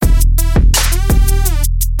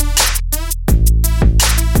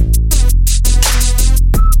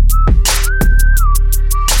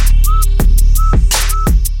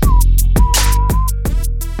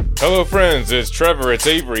Hello friends, it's Trevor, it's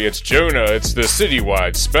Avery, it's Jonah, it's the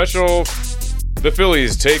citywide special. The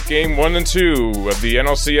Phillies take game 1 and 2 of the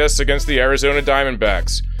NLCS against the Arizona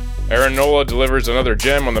Diamondbacks. Aaron Nola delivers another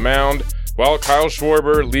gem on the mound, while Kyle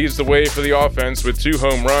Schwarber leads the way for the offense with 2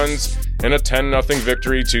 home runs and a 10-0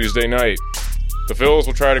 victory Tuesday night. The Phils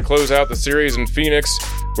will try to close out the series in Phoenix,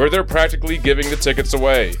 where they're practically giving the tickets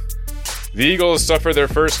away. The Eagles suffer their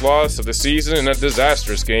first loss of the season in a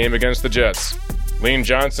disastrous game against the Jets. Lane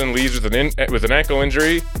Johnson leaves with an ankle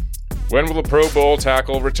injury. When will the Pro Bowl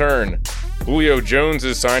tackle return? Julio Jones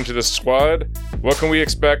is signed to the squad. What can we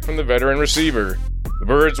expect from the veteran receiver? The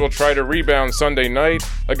Birds will try to rebound Sunday night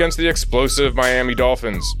against the explosive Miami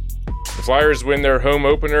Dolphins. The Flyers win their home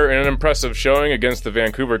opener in an impressive showing against the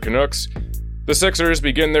Vancouver Canucks. The Sixers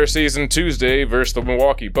begin their season Tuesday versus the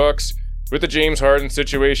Milwaukee Bucks, with the James Harden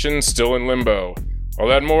situation still in limbo. All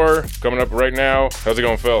that and more coming up right now. How's it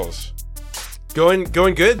going, fellas? Going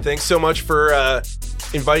good. Thanks so much for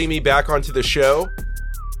inviting me back onto the show.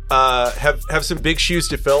 Have some big shoes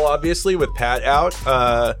to fill, obviously, with Pat out.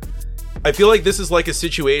 I feel like this is like a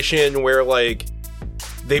situation where like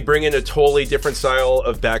they bring in a totally different style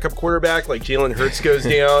of backup quarterback, like Jalen Hurts goes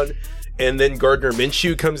down, and then Gardner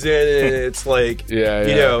Minshew comes in, and it's like you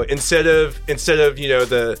know, instead of you know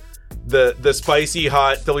the spicy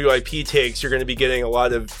hot WIP takes, you're going to be getting a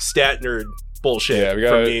lot of stat nerd bullshit. Yeah, we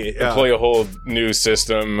gotta play a whole new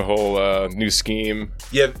system, whole new scheme.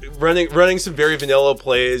 Yeah, running some very vanilla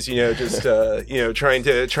plays. You know, just you know, trying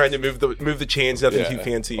to move the chains. Nothing too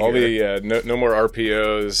fancy. All here. No more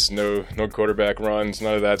RPOs, no quarterback runs,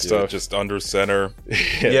 none of that stuff. Just under center.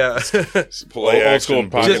 Yeah, play old school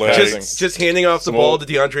pocket passing. Just handing off the ball to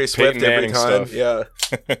DeAndre Swift every time. Stuff. Yeah.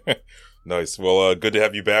 Nice. Well, good to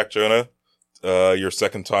have you back, Jonah. Your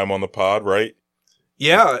second time on the pod, right?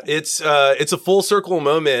 Yeah, it's a full circle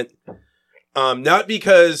moment. Not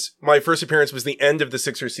because my first appearance was the end of the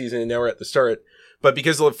Sixers season and now we're at the start, but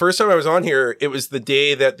because the first time I was on here, it was the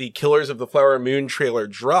day that the Killers of the Flower Moon trailer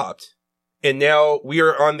dropped. And now we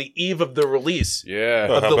are on the eve of the release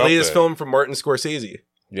of the latest film from Martin Scorsese.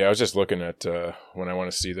 Yeah, I was just looking at when I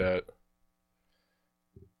want to see that.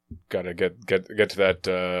 Gotta get to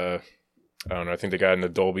that I don't know. I think they got in the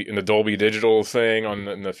Dolby Digital thing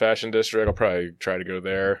in the Fashion District. I'll probably try to go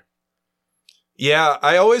there. Yeah,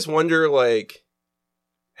 I always wonder like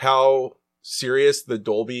how serious the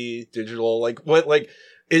Dolby Digital it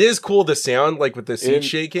is cool the sound like with the seat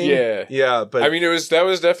shaking. Yeah, but I mean that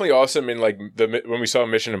was definitely awesome in like when we saw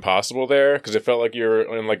Mission Impossible there, because it felt like you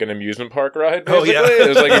were in like an amusement park ride. Basically. Oh yeah, it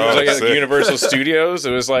was like at Universal Studios.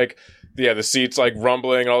 It was like the seats like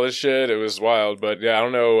rumbling and all this shit. It was wild, but yeah, I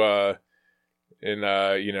don't know. In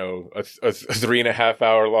you know, a 3.5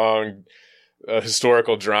 hour long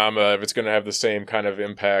historical drama, if it's going to have the same kind of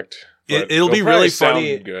impact. It'll be really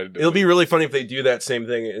funny. Good. It'll be really funny if they do that same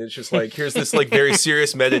thing. And it's just like, here's this like very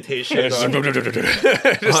serious meditation on you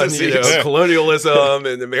know, colonialism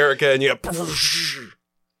and America, and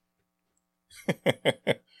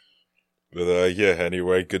But yeah,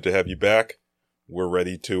 anyway, good to have you back. We're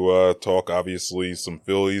ready to talk, obviously, some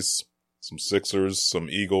Phillies, some Sixers, some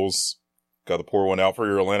Eagles. Got to pour one out for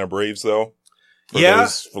your Atlanta Braves, though.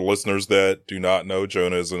 For listeners that do not know,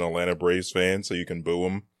 Jonah is an Atlanta Braves fan, so you can boo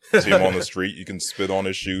him. See him on the street, you can spit on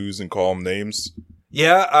his shoes and call him names.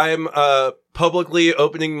 Yeah, I'm publicly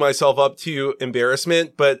opening myself up to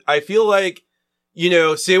embarrassment, but I feel like, you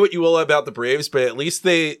know, say what you will about the Braves, but at least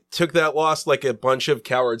they took that loss like a bunch of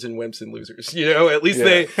cowards and wimps and losers. You know, at least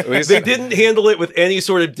they didn't handle it with any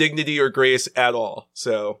sort of dignity or grace at all.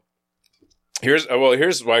 So here's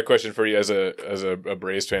my question for you as a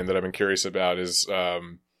Braves fan that I've been curious about is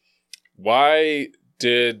why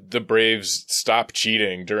did the Braves stop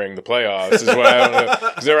cheating during the playoffs? Is what I don't know.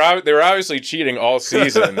 'Cause they were obviously cheating all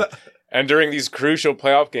season, and during these crucial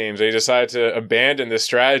playoff games, they decided to abandon this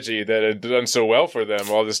strategy that had done so well for them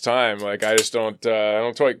all this time. Like, I just don't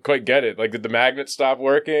quite get it. Like, did the magnet stop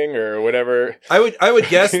working or whatever? I would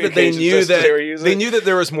guess that they knew that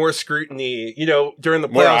there was more scrutiny. You know, during the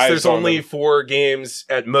playoffs, there's only 4 games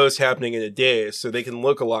at most happening in a day, so they can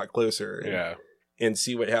look a lot closer. And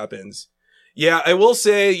see what happens. Yeah, I will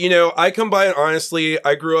say, you know, I come by it honestly.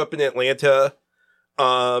 I grew up in Atlanta.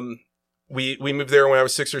 We moved there when I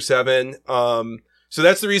was 6 or 7. So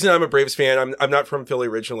that's the reason I'm a Braves fan. I'm not from Philly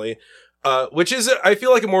originally. Which is, I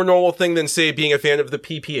feel like a more normal thing than say being a fan of the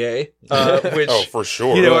PPA, which, oh, for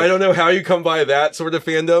sure. You know, I don't know how you come by that sort of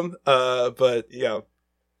fandom. But yeah,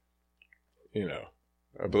 you know,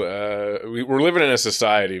 we're living in a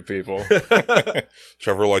society, people.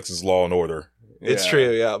 Trevor likes his law and order. It's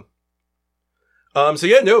true. Yeah. So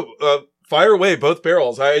yeah, no, Fire away, both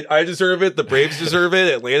barrels. I deserve it. The Braves deserve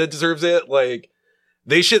it. Atlanta deserves it. Like,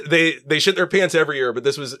 they shit their pants every year, but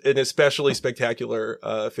this was an especially spectacular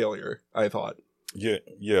failure, I thought. Yeah.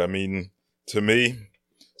 I mean, to me,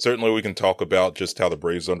 certainly we can talk about just how the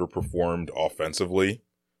Braves underperformed offensively,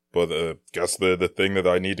 but I guess the thing that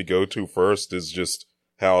I need to go to first is just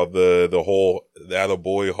how the whole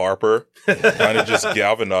attaboy Harper kind of just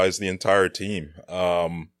galvanized the entire team.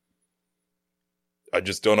 I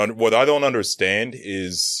just what I don't understand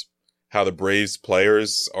is how the Braves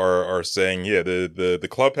players are saying, yeah, the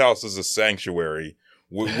clubhouse is a sanctuary.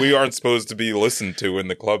 We aren't supposed to be listened to in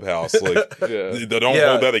the clubhouse. Like, they don't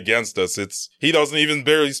hold that against us. He doesn't even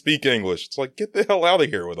barely speak English. It's like, get the hell out of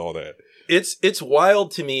here with all that. It's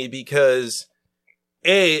wild to me because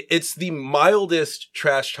it's the mildest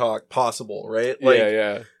trash talk possible, right?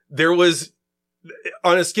 Like, there was,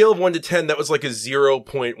 on a scale of 1 to 10, that was like a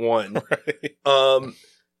 0.1. Right.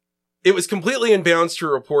 It was completely in bounds to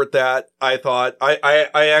report that. I thought I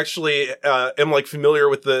actually am like familiar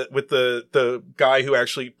with the guy who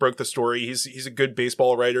actually broke the story. He's a good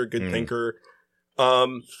baseball writer, good thinker.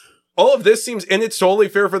 All of this seems, and it's totally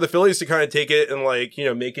fair for the Phillies to kind of take it and like, you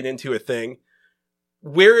know, make it into a thing.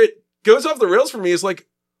 Where it goes off the rails for me is like,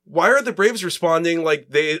 why are the Braves responding like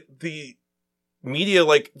the media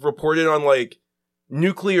like reported on like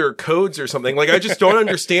nuclear codes or something? Like, I just don't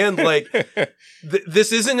understand. Like,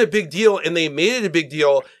 this isn't a big deal, and they made it a big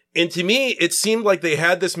deal. And to me, it seemed like they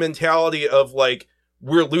had this mentality of like,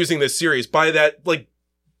 we're losing this series by that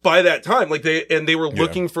time. Like, they were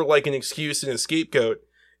looking for like an excuse and a scapegoat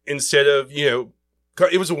instead of, you know,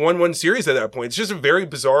 it was a 1-1 series at that point. It's just a very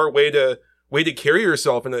bizarre way to carry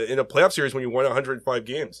yourself in a playoff series when you won 105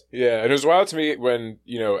 games. Yeah. And it was wild to me when,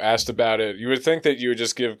 you know, asked about it. You would think that you would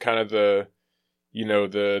just give kind of the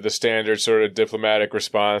standard sort of diplomatic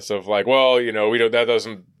response of like, well, you know,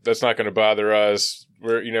 that's not going to bother us.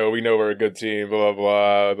 We know we're a good team, blah,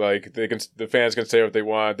 blah, blah. Like, the fans can say what they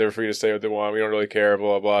want. They're free to say what they want. We don't really care,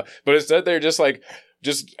 blah, blah, blah. But instead they're just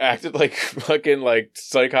acted like fucking like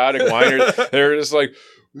psychotic whiners. They're just like,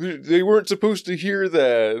 they weren't supposed to hear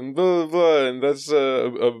that, and blah, blah, blah, and that's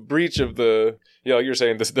a breach of the, like you're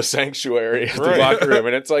saying, the sanctuary of the locker room.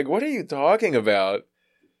 And it's like, what are you talking about?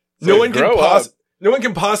 No one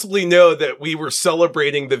can possibly know that we were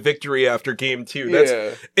celebrating the victory after game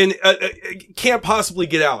 2. And can't possibly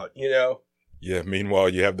get out, you know? Yeah. Meanwhile,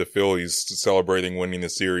 you have the Phillies celebrating winning the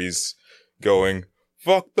series going,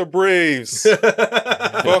 fuck the Braves.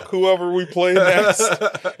 Fuck whoever we play next.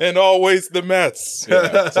 And always the Mets.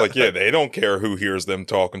 Yeah. It's like, they don't care who hears them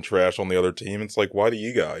talking trash on the other team. It's like, why do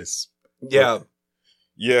you guys? Yeah.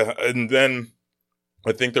 Yeah. And then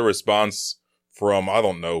I think the response from, I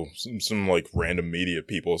don't know, some like random media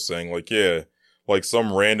people saying like, like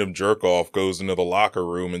some random jerk off goes into the locker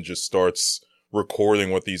room and just starts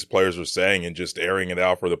recording what these players are saying and just airing it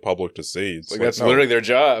out for the public to see. It's like that's literally their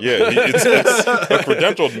job. Yeah, it's a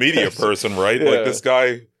credentialed media person, right? Yeah. Like this guy,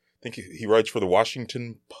 I think he writes for the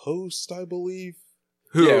Washington Post, I believe.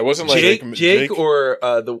 Who? Yeah, it wasn't like Jake or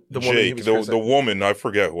the woman. Jake, the woman. I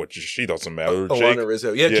forget what she doesn't matter. Jake,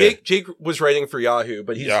 Rizzo. Yeah, Jake was writing for Yahoo,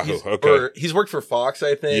 but he's worked for Fox,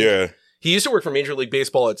 I think. Yeah, he used to work for Major League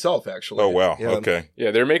Baseball itself, actually. Oh wow, yeah. Okay.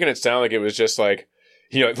 Yeah, they're making it sound like it was just like,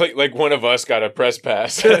 you know, like one of us got a press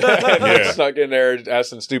pass and stuck in there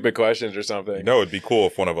asking stupid questions or something. No, it'd be cool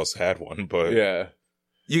if one of us had one, but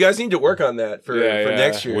you guys need to work on that for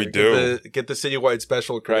next year. We do. Get the citywide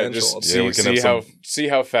special credentials. Right, see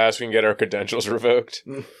how fast we can get our credentials revoked.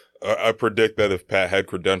 I predict that if Pat had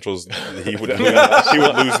credentials, he would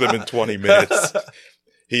lose them in 20 minutes.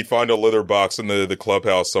 He'd find a litter box in the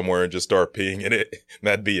clubhouse somewhere and just start peeing in it. And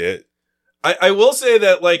that'd be it. I will say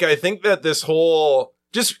that, like, I think that this whole,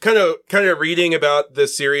 just kind of reading about the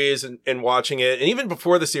series and watching it, and even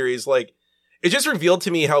before the series, like, it just revealed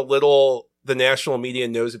to me how little the national media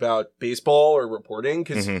knows about baseball or reporting.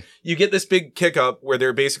 Cause you get this big kick up where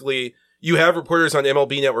they're basically, you have reporters on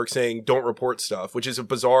MLB Network saying, don't report stuff, which is a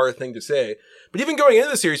bizarre thing to say. But even going into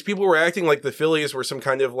the series, people were acting like the Phillies were some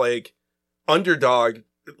kind of like underdog.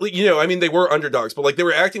 You know, I mean, they were underdogs, but like they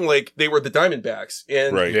were acting like they were the Diamondbacks.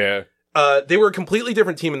 And they were a completely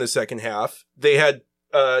different team in the second half. They had,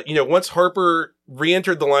 once Harper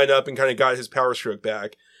re-entered the lineup and kind of got his power stroke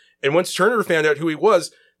back, and once Turner found out who he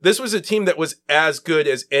was, this was a team that was as good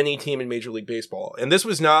as any team in Major League Baseball. And this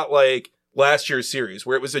was not like last year's series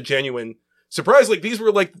where it was a genuine surprise. Like, these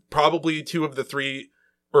were like probably 2 of the 3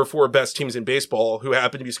 or 4 best teams in baseball who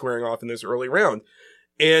happened to be squaring off in this early round.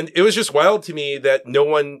 And it was just wild to me that no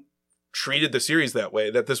one treated the series that way,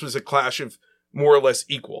 that this was a clash of more or less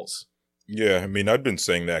equals. Yeah, I mean, I've been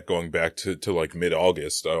saying that going back to like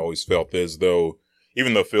mid-August. I always felt as though,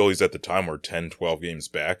 even though Phillies at the time were 10, 12 games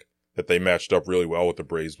back, that they matched up really well with the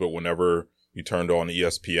Braves. But whenever you turned on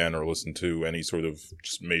ESPN or listened to any sort of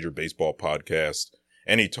just major baseball podcast,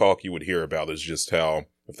 any talk you would hear about is just how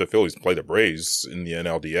if the Phillies play the Braves in the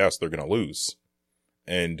NLDS, they're going to lose.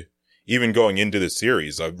 And even going into the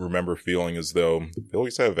series, I remember feeling as though the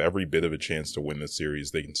Phillies have every bit of a chance to win this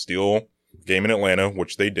series. They can steal game in Atlanta,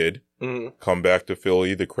 which they did. Come back to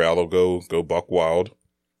Philly, the crowd will go buck wild,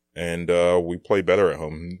 and we play better at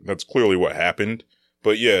home. That's clearly what happened.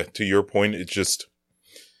 But yeah, to your point, it's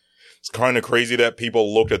kind of crazy that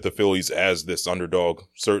people look at the Phillies as this underdog.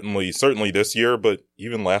 Certainly this year, but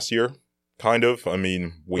even last year, kind of. I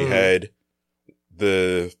mean, we had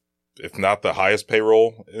if not the highest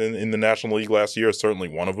payroll in the National League last year, certainly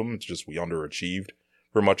one of them. It's just we underachieved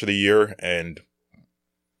for much of the year, and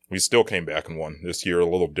we still came back and won. This year, a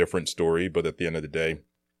little different story, but at the end of the day,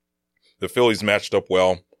 the Phillies matched up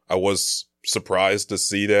well. I was surprised to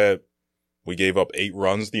see that we gave up 8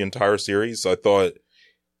 runs the entire series. I thought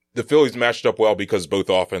the Phillies matched up well because both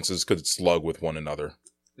offenses could slug with one another.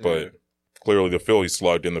 But clearly the Phillies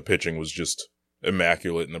slugged and the pitching was just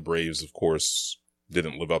immaculate, and the Braves, of course,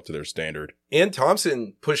 didn't live up to their standard. And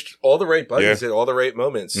Thompson pushed all the right buttons at all the right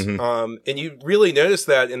moments. And you really noticed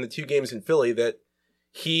that in the 2 games in Philly that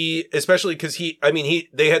he, especially because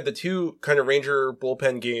they had the 2 kind of Ranger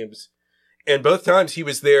bullpen games, and both times he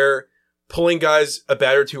was there pulling guys a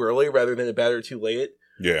batter too early rather than a batter too late.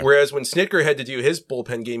 Yeah. Whereas when Snitker had to do his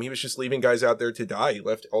bullpen game, he was just leaving guys out there to die. He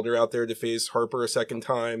left Elder out there to face Harper a second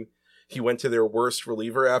time. He went to their worst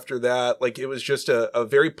reliever after that. Like, it was just a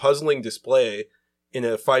very puzzling display in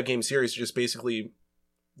a 5-game series to just basically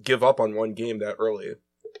give up on one game that early.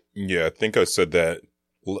 Yeah, I think I said that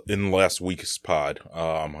in last week's pod.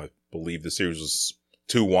 I believe the series was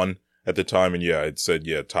 2-1 at the time, and I'd said,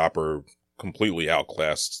 Topper completely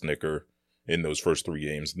outclassed Snitker in those first 3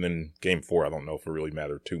 games. And then game 4, I don't know if it really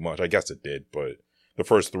mattered too much. I guess it did, but the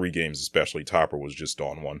first 3 games especially, Topper was just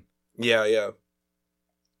on one. Yeah.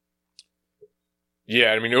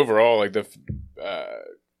 Yeah, I mean, overall, like the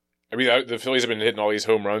Phillies have been hitting all these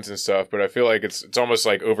home runs and stuff, but I feel like it's almost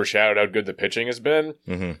like overshadowed how good the pitching has been.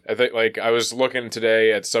 I think, like, I was looking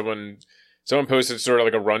today at someone posted sort of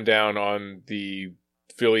like a rundown on the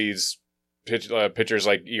Phillies pitchers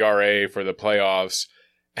like ERA for the playoffs,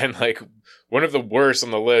 and like one of the worst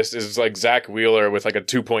on the list is like Zach Wheeler with like a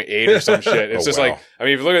 2.8 or some shit. It's like, I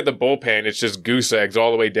mean, if you look at the bullpen, it's just goose eggs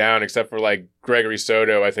all the way down, except for like Gregory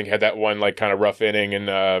Soto, I think, had that one like kind of rough inning, and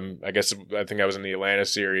I think I was in the Atlanta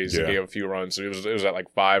series. He gave a few runs, so it was at like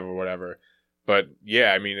 5 or whatever. But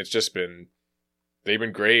yeah, I mean, it's just they've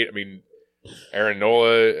been great. I mean, Aaron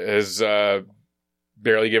Nola has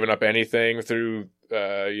barely given up anything through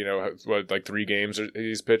like 3 games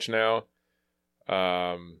he's pitched now.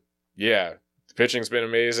 The pitching's been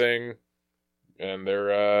amazing, and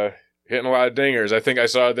they're hitting a lot of dingers. I think I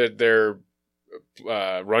saw that their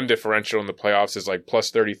run differential in the playoffs is like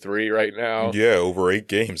plus 33 right now. Yeah, over 8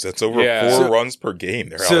 games. That's over 4 runs per game.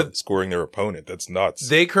 They're outscoring their opponent. That's nuts.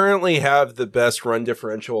 They currently have the best run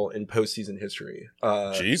differential in postseason history.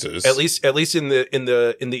 Jesus. At least in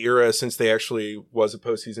the era since they actually was a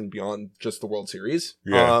postseason beyond just the World Series.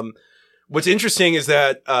 Yeah. What's interesting is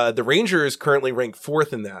that the Rangers currently rank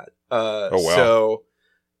 4th in that. Oh, wow. So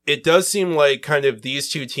it does seem like kind of these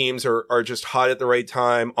 2 teams are just hot at the right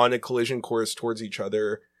time on a collision course towards each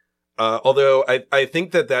other. Although I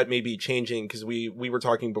think that may be changing, because we were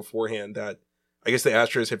talking beforehand that I guess the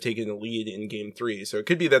Astros have taken the lead in game 3. So it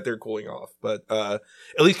could be that they're cooling off. But at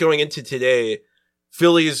least going into today,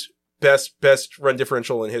 Phillies best run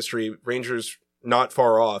differential in history. Rangers not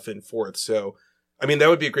far off in 4th. So I mean, that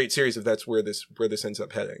would be a great series if that's where this ends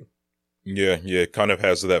up heading. Yeah, it kind of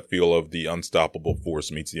has that feel of the unstoppable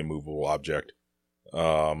force meets the immovable object.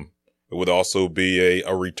 It would also be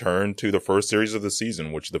a return to the first series of the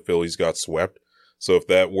season, which the Phillies got swept. So if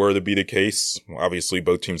that were to be the case, obviously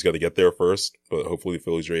both teams got to get there first, but hopefully the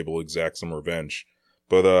Phillies are able to exact some revenge.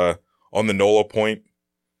 But on the Nola point,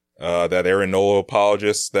 that Aaron Nola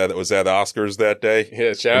apologist that was at Oscars that day.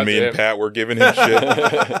 Yeah, shout out to him. Me and Pat were giving him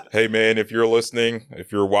shit. Hey man, if you're listening,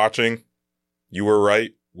 if you're watching, you were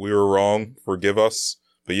right. We were wrong. Forgive us.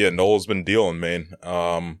 But yeah, Nola's been dealing, man.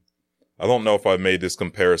 I don't know if I made this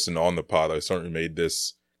comparison on the pod. I certainly made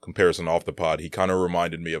this comparison off the pod. He kind of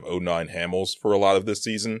reminded me of 09 Hamels for a lot of this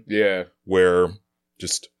season. Yeah. Where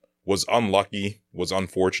just was unlucky, was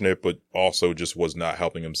unfortunate, but also just was not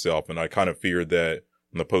helping himself. And I kind of feared that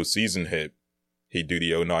when the postseason hit, he'd do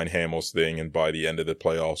the 09 Hamels thing, and by the end of the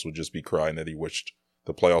playoffs would just be crying that he wished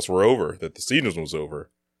the playoffs were over, that the season was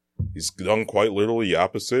over. he's done quite literally the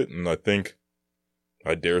opposite, and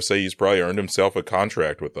I dare say he's probably earned himself a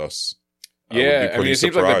contract with us. Yeah, I mean, it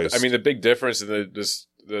seems like the big difference in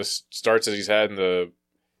the starts that he's had in the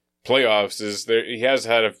playoffs is he has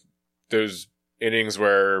had those innings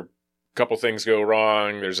where a couple things go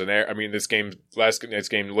wrong. There's an error. I mean, last night's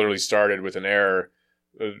game literally started with an error,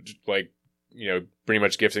 pretty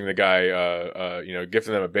much gifting the guy,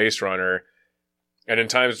 gifting them a base runner. And in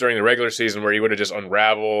times during the regular season where he would have just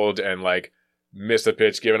unraveled and like missed a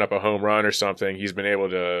pitch, given up a home run or something, he's been able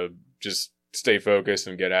to just stay focused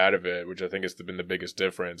and get out of it, which I think has been the biggest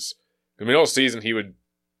difference. I mean, all season he would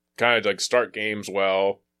kind of like start games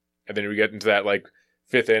well, and then we get into that like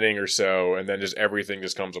fifth inning or so, and then just everything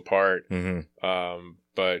just comes apart. Mm-hmm.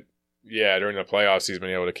 But yeah, during the playoffs, he's been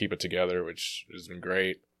able to keep it together, which has been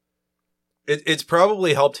great. It's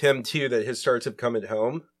probably helped him too that his starts have come at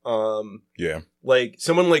home. Yeah, like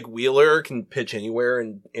someone like Wheeler can pitch anywhere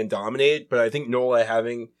and dominate, but I think Nola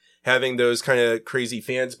having those kind of crazy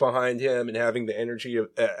fans behind him and having the energy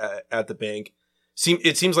at the bank,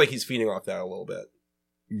 it seems like he's feeding off that a little bit.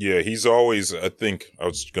 Yeah, he's always, I think, I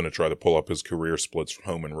was going to try to pull up his career splits from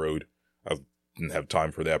home and road. I didn't have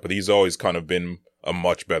time for that, but he's always kind of been a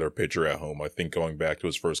much better pitcher at home, I think, going back to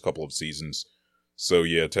his first couple of seasons. So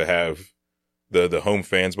yeah, to have the home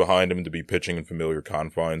fans behind him to be pitching in familiar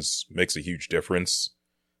confines makes a huge difference.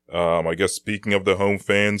 I guess speaking of the home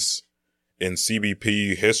fans, in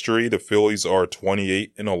CBP history, the Phillies are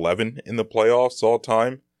 28-11 in the playoffs all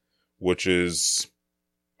time, which is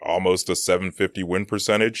almost a 750 win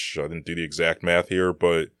percentage. I didn't do the exact math here,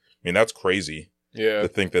 but I mean, that's crazy. Yeah. To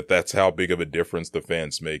think that that's how big of a difference the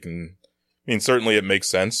fans make. And I mean, certainly it makes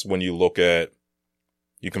sense when you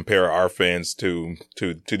compare our fans to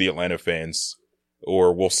the Atlanta fans.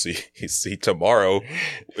 Or we'll see tomorrow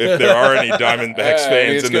if there are any Diamondbacks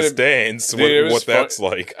fans in the stands, what that's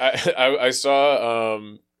like. I saw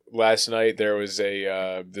last night there was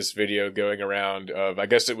this video going around of, I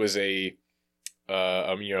guess it was a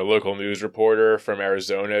local news reporter from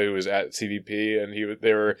Arizona who was at CVP, and he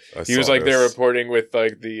was reporting with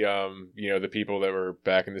like the people that were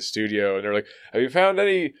back in the studio, and they're like, "Have you found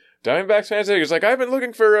any Diamondbacks fans?" He's like, "I've been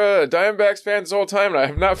looking for Diamondbacks fans the whole time, and I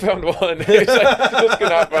have not found one." He's like, "Just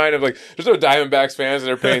cannot find them." Like, there's no Diamondbacks fans, and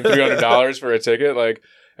they're paying $300 for a ticket. Like,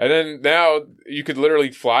 and then now you could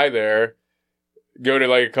literally fly there, go to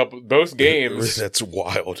like both games. That's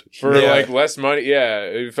wild for like less money. Yeah,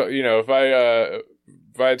 if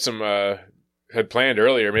I had planned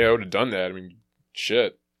earlier, maybe I would have done that. I mean,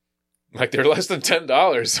 shit, like they're less than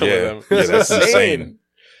 $10. Some of them. Yeah, that's insane.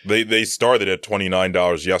 They started at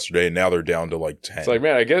 $29 yesterday, and now they're down to like $10. It's like,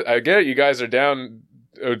 man, I get it. You guys are down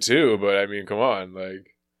 0-2, but I mean, come on, like.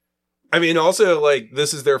 I mean, also, like,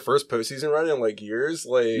 this is their first postseason run in like years.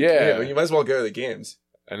 Like, you might as well go to the games.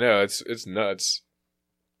 I know, it's nuts.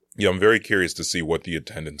 Yeah, I'm very curious to see what the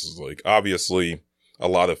attendance is like. Obviously, a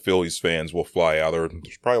lot of Phillies fans will fly out there.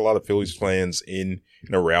 There's probably a lot of Phillies fans in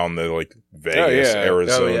and around the like Vegas,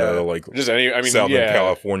 Arizona, like just Southern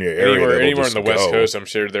California area. Anywhere on the West Coast, I'm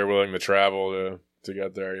sure they're willing to travel to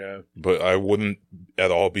get there. Yeah, but I wouldn't at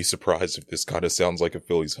all be surprised if this kind of sounds like a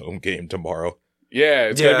Phillies home game tomorrow. Yeah,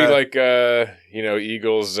 it's gonna be like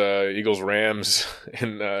Eagles Rams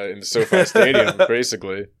in SoFi Stadium,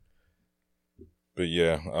 basically. But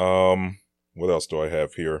yeah, what else do I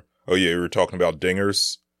have here? Oh yeah, we were talking about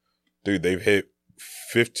dingers. Dude, they've hit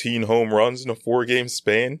 15 home runs in a 4-game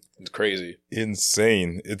span. It's crazy.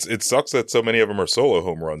 Insane. It sucks that so many of them are solo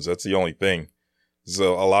home runs. That's the only thing.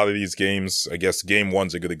 So a lot of these games, I guess game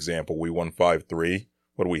 1's a good example. We won 5-3.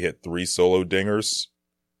 What do we hit? 3 solo dingers?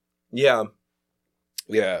 Yeah.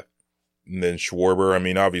 Yeah. And then Schwarber, I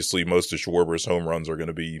mean, obviously most of Schwarber's home runs are going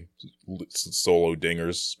to be solo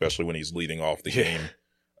dingers, especially when he's leading off the game.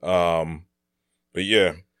 But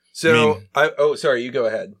yeah. So, sorry, you go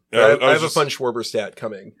ahead. I have a fun Schwarber stat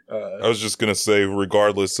coming. I was just going to say,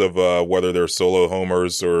 regardless of whether they're solo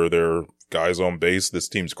homers or they're guys on base, this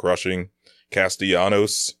team's crushing.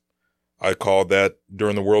 Castellanos, I called that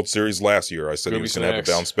during the World Series last year. I said he was going to have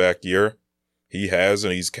a bounce back year. He has,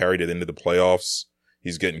 and he's carried it into the playoffs.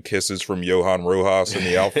 He's getting kisses from Johan Rojas in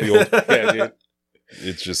the outfield. Yeah, dude.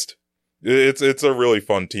 It's just... It's a really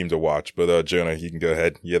fun team to watch, but Jonah, you can go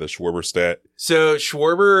ahead. Yeah, the Schwarber stat. So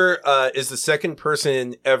Schwarber is the second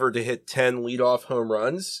person ever to hit 10 leadoff home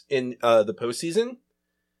runs in the postseason.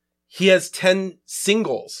 He has 10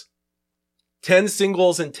 singles. 10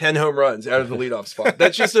 singles and 10 home runs out of the leadoff spot.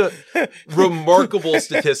 That's just a remarkable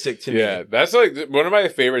statistic to me. Yeah, that's like one of my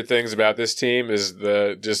favorite things about this team is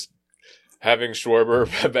just having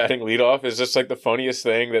Schwarber batting leadoff is just like the funniest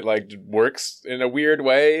thing that like works in a weird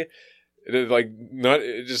way.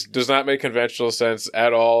 it just does not make conventional sense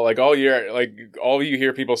at all. Like all year, like all you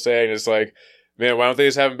hear people saying is like, man, why don't they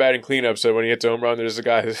just have him batting cleanup? So when he hits a home run,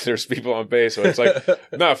 there's people on base. So it's like,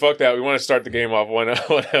 no, fuck that. We want to start the game off 1-0.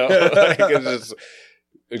 Like, it's just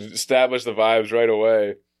establish the vibes right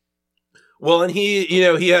away. Well, and he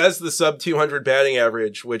has the sub 200 batting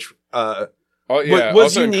average, which was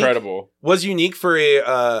also unique, incredible. Was unique for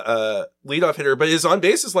a leadoff hitter, but his on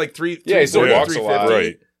base is like three. Yeah, he still walks a lot,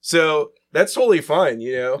 right? So that's totally fine,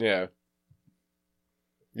 Yeah.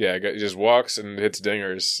 Yeah, he just walks and hits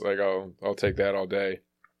dingers. Like, I'll take that all day.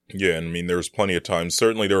 Yeah, and I mean, there was plenty of times.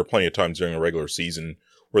 Certainly, there were plenty of times during the regular season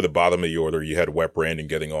where the bottom of the order, you had Wet Brandon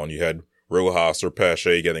getting on, you had Rojas or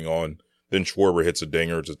Pache getting on. Then Schwarber hits a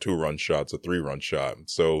dinger. It's a 2-run shot. It's a 3-run shot.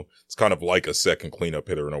 So it's kind of like a second cleanup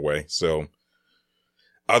hitter in a way. So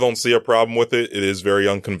I don't see a problem with it. It is very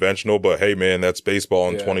unconventional, but hey, man, that's baseball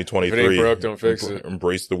in 2023. If it ain't broke, don't fix it.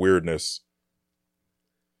 Embrace the weirdness.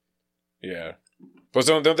 Yeah. But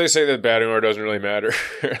don't they say that batting order doesn't really matter?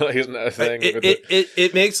 Like, isn't that a thing?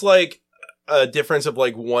 It makes like a difference of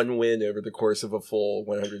like one win over the course of a full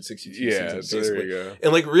 162 seasons, so basically. there you go.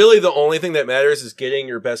 And like really the only thing that matters is getting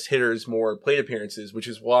your best hitters more plate appearances, which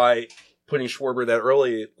is why putting Schwarber that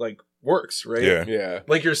early like works, right? Yeah.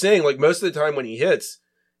 Like you're saying, like most of the time when he hits,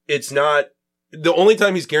 it's not the only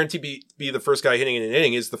time he's guaranteed to be the first guy hitting in an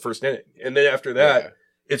inning is the first inning. And then after that,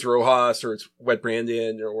 it's Rojas or it's Wet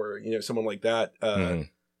Brandon or someone like that kind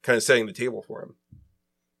of setting the table for him.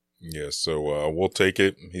 Yeah, so we'll take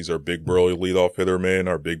it. He's our big burly leadoff hitter, man,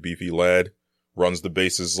 our big beefy lad. Runs the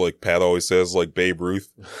bases like Pat always says, like Babe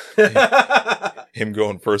Ruth. Him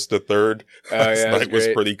going first to third last night was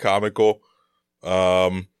pretty comical.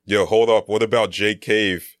 Hold up. What about Jake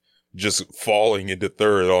Cave just falling into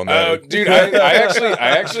third on that? Dude, I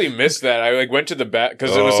actually missed that. I went to the bat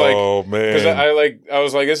because it was like, oh man, because I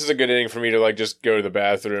was like, this is a good inning for me to just go to the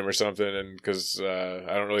bathroom or something, and because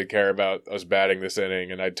I don't really care about us batting this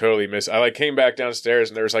inning, and I totally missed. I came back downstairs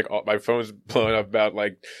and there was my phone's blowing up about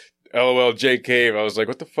LOL Jake Cave. I was like,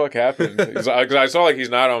 what the fuck happened? Because I saw he's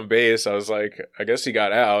not on base. I was like, I guess he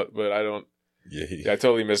got out, but I don't. Yeah, I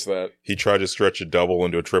totally missed that. He tried to stretch a double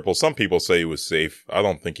into a triple. Some people say he was safe. I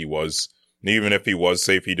don't think he was. And even if he was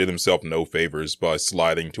safe, he did himself no favors by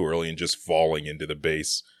sliding too early and just falling into the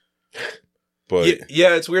base. But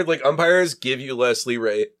yeah, it's weird. Like umpires give you less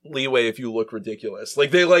leeway if you look ridiculous.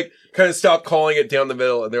 Like they kind of stop calling it down the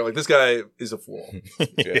middle, and they're like, "This guy is a fool."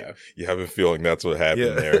 Yeah, you have a feeling that's what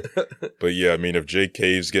happened there. But yeah, I mean, if Jake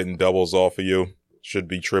Cave's getting doubles off of you, should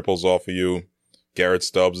be triples off of you. Garrett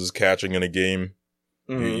Stubbs is catching in a game.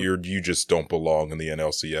 Mm-hmm. You just don't belong in the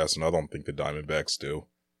NLCS, and I don't think the Diamondbacks do.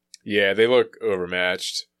 Yeah, they look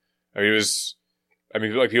overmatched. I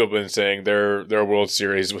mean, like people have been saying, their World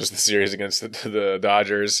Series was the series against the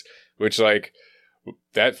Dodgers, which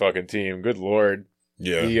that fucking team, good lord.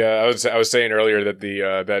 Yeah. I was saying earlier that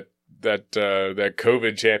that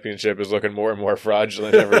COVID championship is looking more and more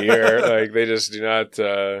fraudulent every year. They just do not.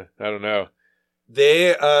 I don't know.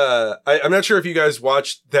 They, I'm not sure if you guys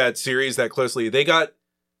watched that series that closely. They got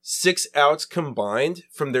 6 outs combined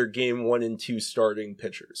from their game 1 and 2 starting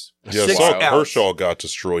pitchers. Yeah, 6 I saw outs. Kershaw got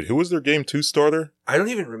destroyed. Who was their game 2 starter? I don't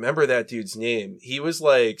even remember that dude's name. He was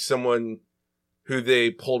someone who they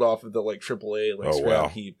pulled off of the AAA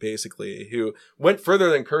scrap heap, basically, who went further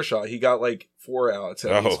than Kershaw. He got 4 outs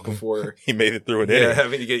at least before he made it through an inning.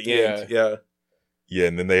 Having to get yanked. Yeah,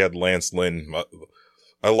 and then they had Lance Lynn.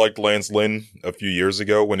 I liked Lance Lynn a few years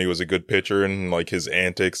ago when he was a good pitcher and his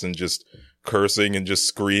antics and just cursing and just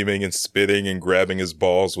screaming and spitting and grabbing his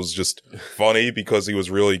balls was just funny because he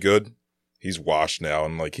was really good. He's washed now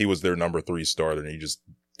and he was their number 3 starter and he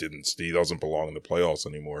doesn't belong in the playoffs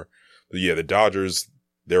anymore. But yeah, the Dodgers,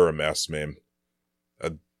 they're a mess, man.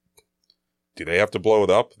 Do they have to blow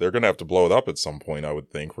it up? They're going to have to blow it up at some point, I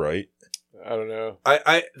would think, right? I don't know.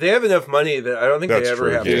 They have enough money that I don't think they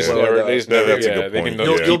ever have to blow it up. That's a good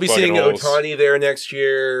point. You'll be seeing Ohtani there next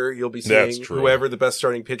year. You'll be seeing whoever the best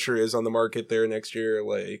starting pitcher is on the market there next year.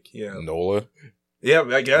 Nola? Yeah,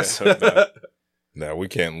 I guess. No, we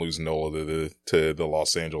can't lose Nola to the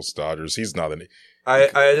Los Angeles Dodgers. He's not any.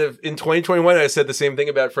 In 2021, I said the same thing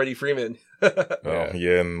about Freddie Freeman.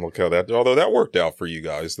 And look how although that worked out for you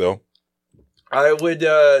guys, though. I would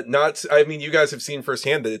not. I mean, you guys have seen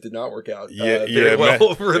firsthand that it did not work out.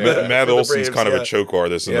 Matt Olson's kind of a choke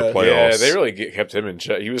artist in the playoffs. Yeah, they really kept him in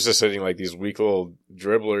check. He was just hitting these weak little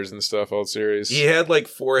dribblers and stuff all series. He had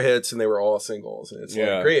 4 hits and they were all singles, and it's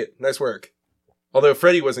great, nice work. Although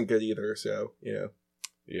Freddie wasn't good either, so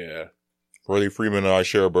yeah. Freddie Freeman and I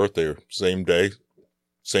share a birthday, same day,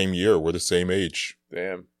 same year. We're the same age.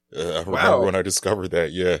 Damn. I remember when I discovered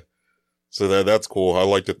that. Yeah. So that's cool. I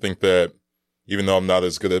like to think that even though I'm not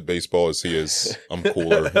as good at baseball as he is, I'm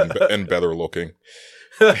cooler and better looking.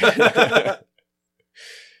 Yeah,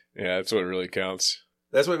 that's what really counts.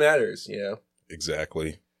 That's what matters,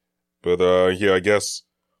 Exactly. But, I guess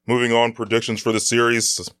moving on, predictions for the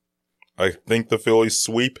series. I think the Phillies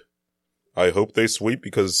sweep. I hope they sweep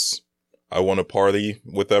because I want to party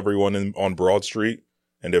with everyone on Broad Street.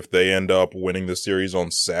 And if they end up winning the series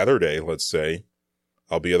on Saturday, let's say,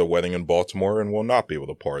 I'll be at a wedding in Baltimore and will not be able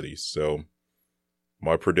to party. So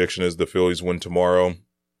my prediction is the Phillies win tomorrow.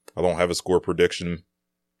 I don't have a score prediction.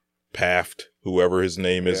 Paft, whoever his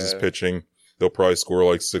name is pitching. They'll probably score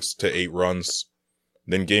like 6 to 8 runs.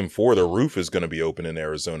 Then game 4, the roof is going to be open in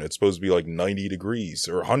Arizona. It's supposed to be like 90 degrees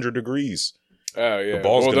or 100 degrees. Oh, yeah. The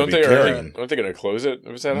ball's going to be carrying. Don't they going to close it?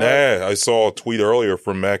 Was that hot? I saw a tweet earlier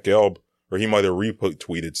from Matt Gelb, or he might have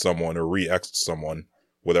retweeted someone or re-X'd someone,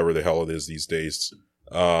 whatever the hell it is these days.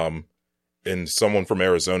 And someone from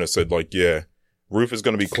Arizona said, like, yeah, roof is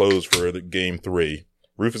going to be closed for the game 3.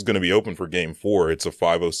 Roof is going to be open for game 4. It's a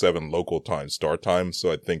 5:07 local time start time.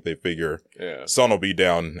 So I think they figure sun will be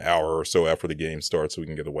down an hour or so after the game starts so we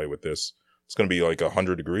can get away with this. It's going to be like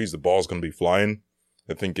 100 degrees. The ball's going to be flying.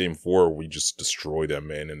 I think game 4, we just destroy them,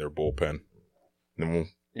 man, in their bullpen. And then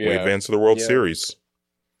we advance to the World Series.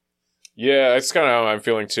 Yeah, that's kind of how I'm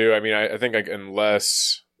feeling too. I mean, I think like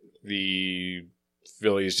unless the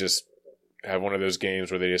Phillies just have one of those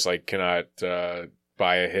games where they just like cannot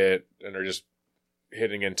buy a hit and are just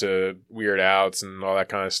hitting into weird outs and all that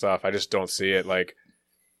kind of stuff, I just don't see it. Like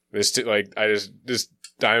this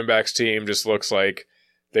Diamondbacks team just looks like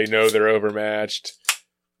they know they're overmatched.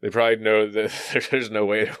 They probably know that there's no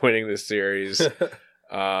way of winning this series.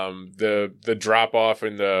 The drop off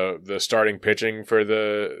in the starting pitching for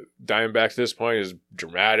the Diamondbacks at this point is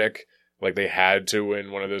dramatic. Like they had to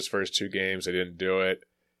win one of those first 2 games, they didn't do it.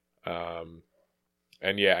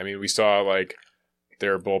 And yeah, I mean, we saw like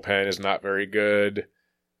their bullpen is not very good.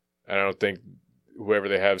 I don't think whoever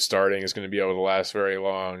they have starting is going to be able to last very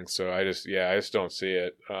long. So I just don't see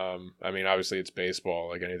it. I mean, obviously it's baseball,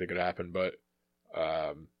 like anything could happen, but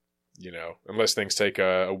unless things take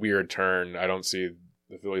a weird turn, I don't see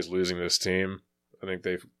the Phillies losing this team. I think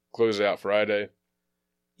they close it out Friday.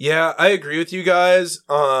 Yeah, I agree with you guys.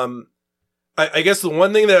 I guess the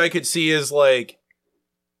one thing that I could see is like,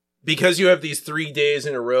 because you have these 3 days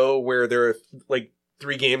in a row where there are like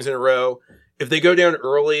 3 games in a row, if they go down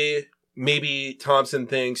early, maybe Thompson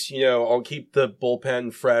thinks, I'll keep the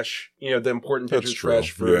bullpen fresh, the important pitchers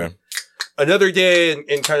fresh for another day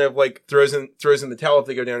and kind of like throws in the towel if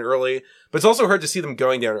they go down early. But it's also hard to see them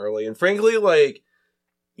going down early. And frankly, like,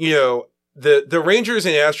 the Rangers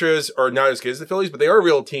and Astros are not as good as the Phillies, but they are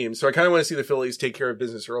real teams. So I kind of want to see the Phillies take care of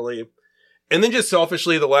business early. And then just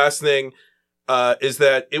selfishly, the last thing is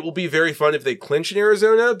that it will be very fun if they clinch in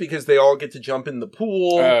Arizona because they all get to jump in the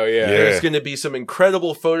pool. Oh, yeah. There's going to be some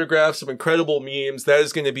incredible photographs, some incredible memes. That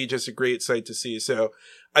is going to be just a great sight to see. So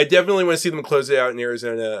I definitely want to see them close it out in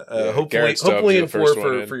Arizona. Hopefully in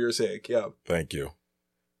 4 for your sake. Yeah. Thank you.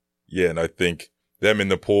 Yeah, and I think them in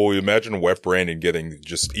the pool, imagine wet Brandon getting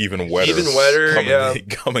just even wetter. Even wetter,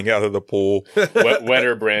 coming out of the pool.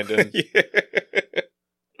 Wetter Brandon.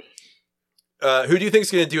 Who do you think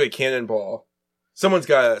is going to do a cannonball? Someone's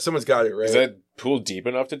got it, right? Is that pool deep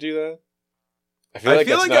enough to do that? I feel like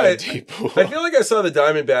it's not a deep pool. I feel like I saw the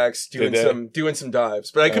Diamondbacks doing some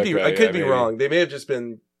dives, but I could be wrong. They may have just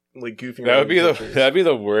been like goofing around. That'd be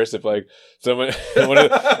the worst if like someone one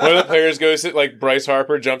of the players goes to, like Bryce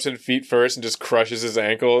Harper jumps in feet first and just crushes his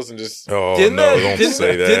ankles and just don't say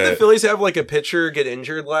that. Didn't the Phillies have like a pitcher get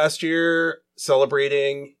injured last year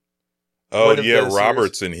celebrating? Oh yeah,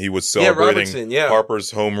 Robertson. He was celebrating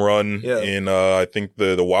Harper's home run in I think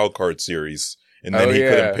the wild card series, and then he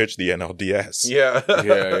couldn't pitch the NLDS. Yeah.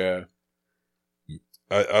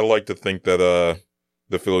 I like to think that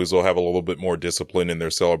the Phillies will have a little bit more discipline in their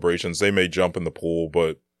celebrations. They may jump in the pool,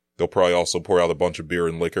 but they'll probably also pour out a bunch of beer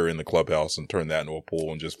and liquor in the clubhouse and turn that into a pool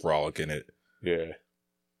and just frolic in it. Yeah.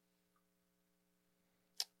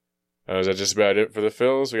 Is that just about it for the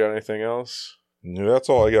Phils? We got anything else? Yeah, that's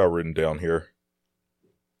all I got written down here.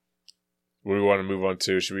 What do we want to move on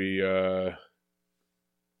to? Should we do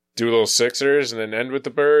a little Sixers and then end with the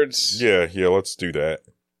Birds? Yeah, let's do that.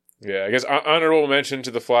 Yeah, I guess honorable mention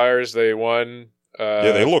to the Flyers. They won.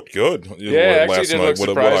 They looked good. Actually did look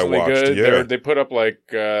surprisingly good. Yeah. They put up like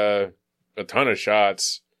a ton of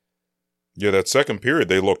shots. Yeah, that second period,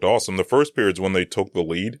 they looked awesome. The first period's when they took the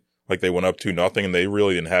lead. Like they went up 2-0 and they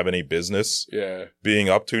really didn't have any business being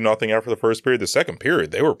up 2-0 after the first period. The second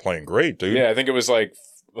period, they were playing great, dude. Yeah, I think it was like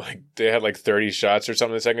they had like 30 shots or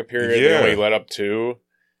something in the second period. They only let up 2.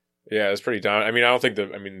 Yeah, it's pretty down. I mean, I don't think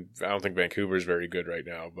Vancouver's very good right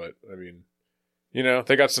now, but I mean,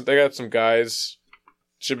 they got some guys.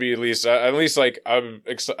 Should be at least like I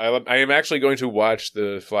am actually going to watch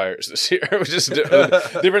the Flyers this year, which is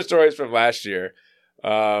different stories from last year.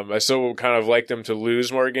 I still kind of like them to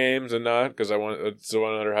lose more games than not because I still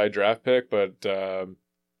want another high draft pick, but they'll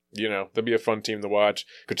be a fun team to watch.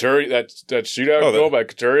 Couturier, that shootout goal by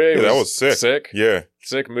Couturier, that was sick. Yeah,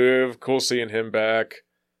 sick move. Cool seeing him back.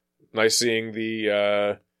 Nice seeing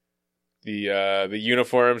the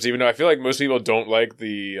uniforms, even though I feel like most people don't like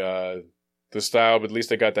the style, but at least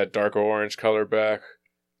they got that darker orange color back.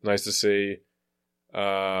 Nice to see.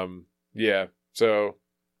 So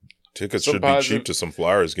tickets should be cheap to some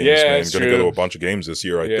Flyers games, man. Going to go to a bunch of games this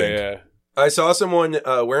year, I think. Yeah. I saw someone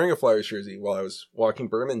wearing a Flyers jersey while I was walking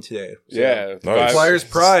Berman today. So nice. Flyers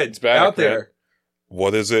pride back, out there. Man.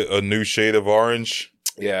 What is it? A new shade of orange?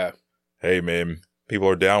 Yeah. Hey, man. People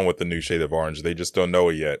are down with the new shade of orange. They just don't know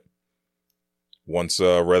it yet. Once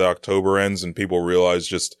Red October ends and people realize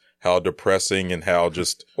just how depressing and how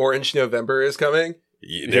just... Orange November is coming?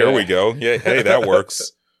 There we go. Yeah, hey, that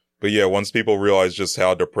works. But yeah, once people realize just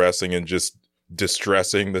how depressing and just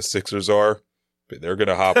distressing the Sixers are, they're going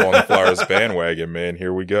to hop on the Flyers bandwagon, man.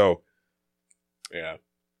 Here we go. Yeah.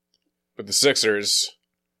 But the Sixers...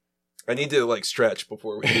 I need to stretch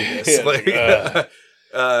before we do this.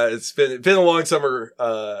 It's been a long summer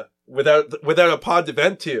without a pod to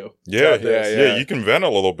vent to. Yeah. You can vent a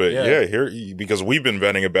little bit. Yeah, here because we've been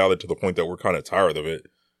venting about it to the point that we're kind of tired of it.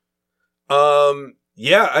 I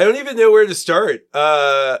don't even know where to start.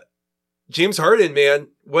 James Harden, man,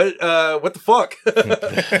 what the fuck?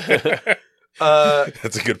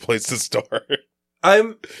 That's a good place to start.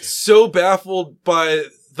 I'm so baffled by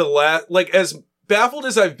as baffled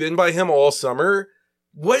as I've been by him all summer.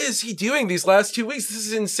 What is he doing these last 2 weeks? This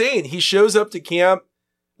is insane. He shows up to camp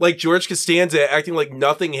like George Costanza, acting like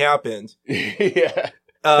nothing happened. Yeah.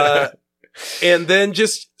 And then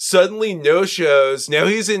just suddenly no shows.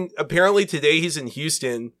 Now apparently today he's in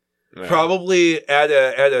Houston, probably at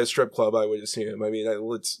a strip club, I would assume. I mean,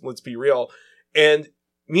 let's be real. And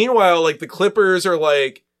meanwhile, the Clippers are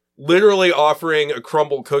literally offering a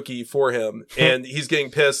crumble cookie for him. And he's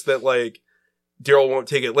getting pissed that Daryl won't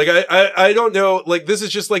take it. I don't know. This is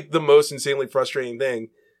just the most insanely frustrating thing.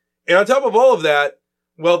 And on top of all of that,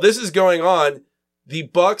 while this is going on, the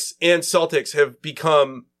Bucks and Celtics have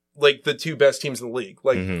become the two best teams in the league,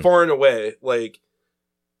 far and away.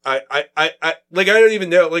 I don't even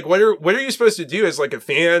know. What are you supposed to do as a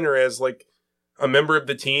fan or as a member of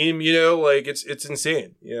the team? It's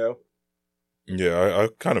insane. Yeah, I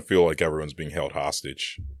kind of feel like everyone's being held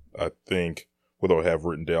hostage. I think what do I have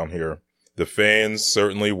written down here? The fans,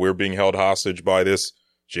 certainly, we're being held hostage by this.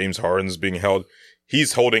 James Harden's being held.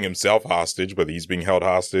 He's holding himself hostage, but he's being held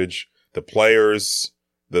hostage. The players,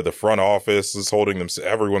 the front office is holding them.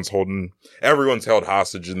 Everyone's held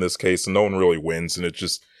hostage in this case, and no one really wins, and it's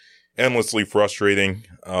just endlessly frustrating.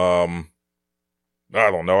 I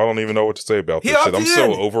don't know. I don't even know what to say about this shit. I'm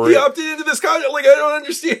so over it. He opted into this contract. I don't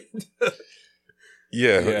understand.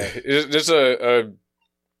 Yeah. There's a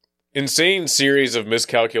insane series of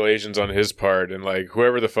miscalculations on his part, and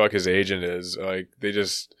whoever the fuck his agent is, they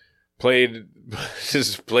just played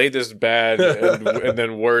this bad and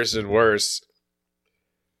then worse and worse.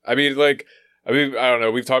 I mean, I don't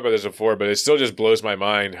know. We've talked about this before, but it still just blows my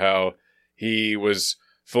mind how he was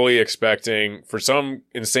fully expecting, for some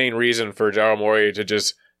insane reason, for Daryl Morey to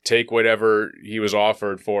just take whatever he was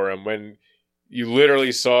offered for him, when you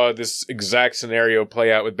literally saw this exact scenario play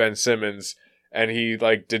out with Ben Simmons. And he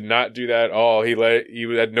did not do that at all. He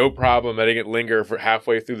had no problem letting it linger for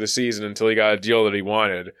halfway through the season until he got a deal that he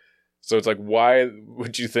wanted. So it's why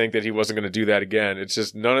would you think that he wasn't going to do that again? It's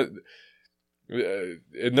just none of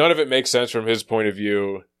it makes sense from his point of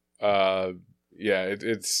view.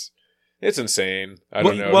 It's insane. I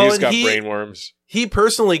don't know. He's got brainworms. He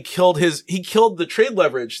personally killed the trade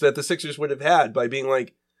leverage that the Sixers would have had by being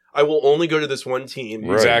I will only go to this one team.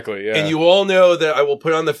 Right. Exactly, yeah. And you all know that I will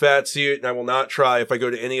put on the fat suit and I will not try if I go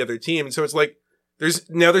to any other team. And so it's there's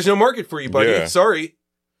no market for you, buddy. Yeah. Sorry.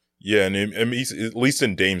 Yeah, and at least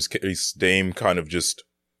in Dame's case, Dame kind of just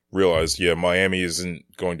realized, Miami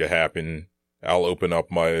isn't going to happen. I'll open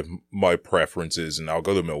up my preferences and I'll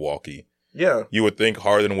go to Milwaukee. Yeah. You would think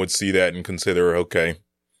Harden would see that and consider, okay,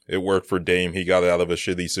 it worked for Dame. He got out of a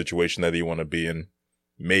shitty situation that he wanted to be in.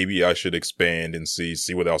 Maybe I should expand and see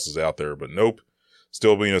what else is out there. But nope.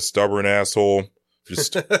 Still being a stubborn asshole.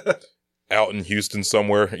 Just out in Houston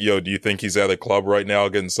somewhere. Do you think he's at a club right now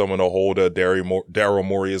getting someone to hold a Daryl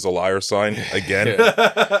Morey as a liar sign again?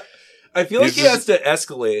 I feel like he has to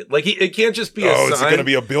escalate. Like, it can't just be a sign. Oh, is it going to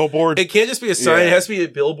be a billboard? It can't just be a sign. It has to be a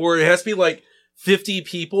billboard. It has to be like 50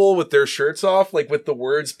 people with their shirts off, like with the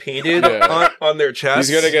words painted on their chest.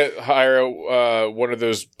 He's going to hire one of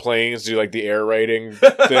those planes, do like the air writing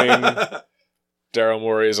thing. Daryl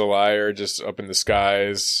Morey is a liar, just up in the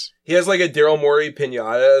skies. He has like a Daryl Morey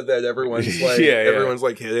pinata that everyone's like, everyone's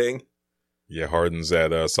like hitting. Yeah, Harden's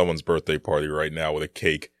at someone's birthday party right now with a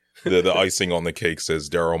cake. The icing on the cake says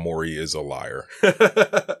Daryl Morey is a liar.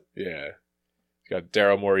 Yeah. Got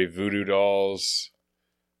Daryl Morey voodoo dolls.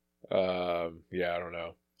 I don't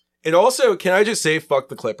know. And also, can I just say, fuck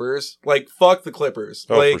the Clippers? Like, fuck the Clippers.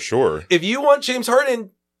 Oh, like, for sure. If you want James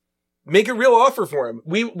Harden, make a real offer for him.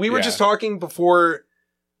 We were just talking before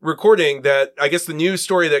recording that I guess the news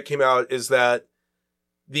story that came out is that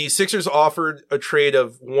the Sixers offered a trade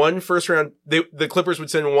of one first round. The Clippers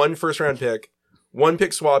would send one first round pick, one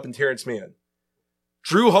pick swap, and Terrence Mann.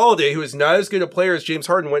 Drew Holiday, who is not as good a player as James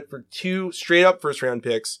Harden, went for 2 straight up first round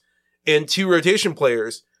picks and 2 rotation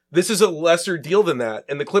players. This is a lesser deal than that.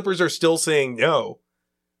 And the Clippers are still saying no.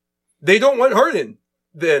 They don't want Harden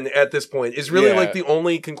then at this point is really like the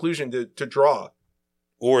only conclusion to draw.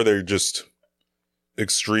 Or they're just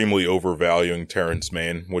extremely overvaluing Terrence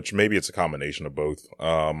Mann, which maybe it's a combination of both.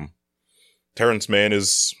 Terrence Mann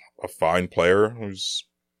is a fine player who's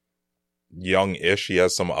young-ish. He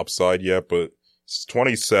has some upside yet, but he's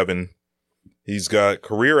 27. He's got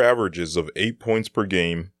career averages of 8 points per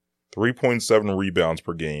game, 3.7 rebounds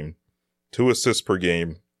per game, 2 assists per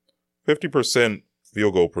game, 50%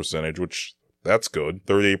 field goal percentage, which that's good,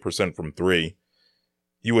 38% from 3.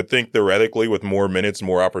 You would think theoretically with more minutes,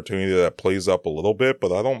 more opportunity that plays up a little bit,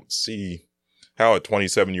 but I don't see how at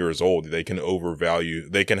 27 years old they can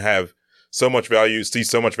have so much value, see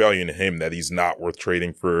so much value in him that he's not worth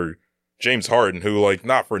trading for James Harden, who, like,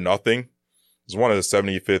 not for nothing, is one of the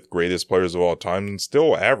 75th greatest players of all time and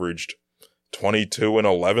still averaged 22 and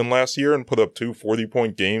 11 last year and put up 2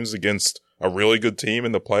 40-point games against a really good team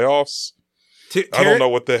in the playoffs. I don't know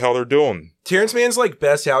what the hell they're doing. Terrence Mann's like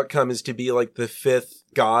best outcome is to be like the 5th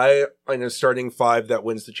guy in a starting 5 that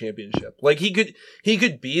wins the championship. Like he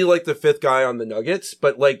could be like the 5th guy on the Nuggets,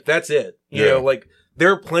 but like that's it. You know, like there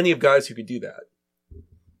are plenty of guys who could do that.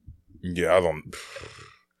 Yeah,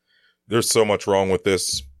 there's so much wrong with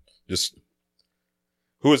this. Just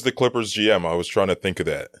who is the Clippers GM? I was trying to think of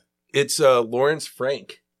that. It's Lawrence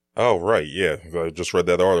Frank. Oh, right. Yeah. I just read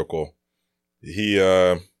that article.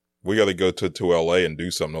 We got to go to LA and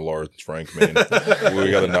do something to Lawrence Frank, man.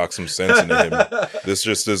 We got to knock some sense into him. This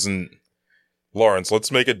just isn't Lawrence.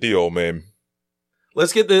 Let's make a deal, man.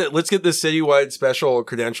 Let's get the citywide special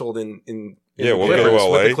credentialed in we'll go to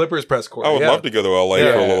LA with the Clippers press corps. I would love to go to LA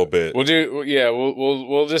for a little bit.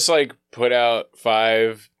 We'll just like put out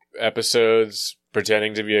 5 episodes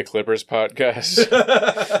pretending to be a Clippers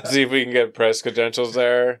podcast. See if we can get press credentials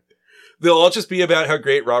there. They'll all just be about how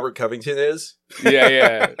great Robert Covington is.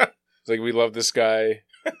 Yeah. It's like, we love this guy.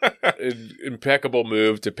 Impeccable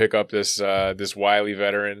move to pick up this wily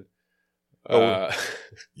veteran. And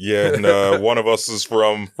one of us is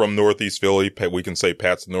from Northeast Philly. We can say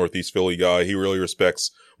Pat's the Northeast Philly guy. He really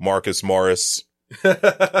respects Marcus Morris.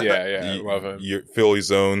 I love him. Your Philly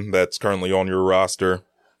zone that's currently on your roster.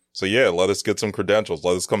 So let us get some credentials.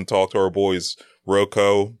 Let us come talk to our boys,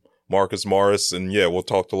 Rocco, Marcus Morris, and we'll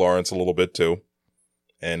talk to Lawrence a little bit too.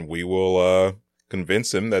 And we will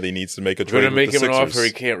convince him that he needs to make a trade with the Sixers. We're going to make him an offer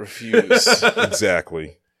he can't refuse.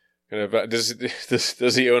 Exactly.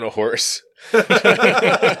 Does he own a horse? But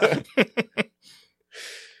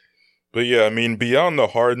I mean, beyond the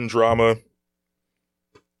Harden drama,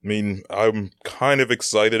 I mean, I'm kind of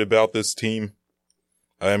excited about this team.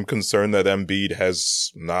 I am concerned that Embiid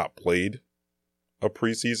has not played a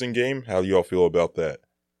preseason game. How do y'all feel about that?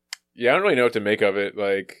 Yeah, I don't really know what to make of it.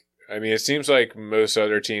 Like, I mean, it seems like most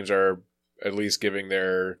other teams are at least giving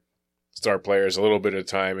their star players a little bit of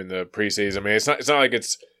time in the preseason. I mean, it's not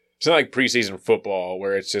like preseason football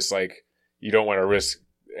where it's just like you don't want to risk.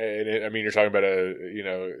 I mean, you're talking about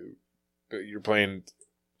you're playing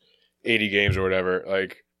 80 games or whatever.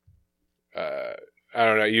 Like, I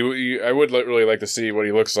don't know. I would really like to see what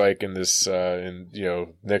he looks like in this,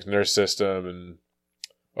 Nick Nurse system and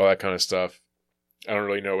all that kind of stuff. I don't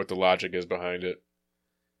really know what the logic is behind it.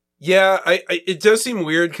 Yeah, it does seem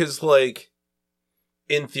weird because, like,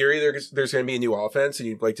 in theory, there's going to be a new offense, and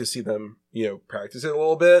you'd like to see them, practice it a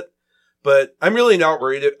little bit. But I'm really not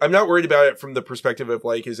worried. I'm not worried about it from the perspective of,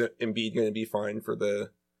 like, is Embiid going to be fine for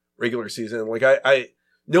the regular season? Like,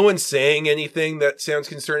 no one's saying anything that sounds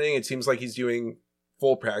concerning. It seems like he's doing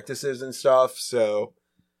full practices and stuff. So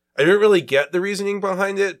I don't really get the reasoning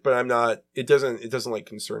behind it, but it doesn't like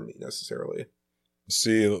concern me necessarily.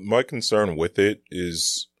 See, my concern with it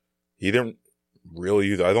is he didn't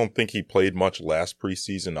really, I don't think he played much last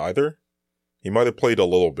preseason either. He might have played a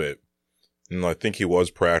little bit. And I think he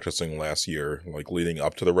was practicing last year, like leading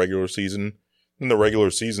up to the regular season. And the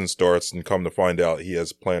regular season starts and come to find out he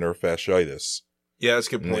has plantar fasciitis. Yeah, that's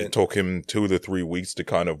a good point. And it took him 2 to 3 weeks to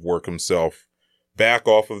kind of work himself back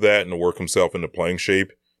off of that and to work himself into playing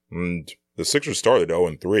shape. And the Sixers started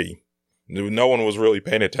 0-3. No one was really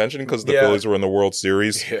paying attention because the Phillies were in the World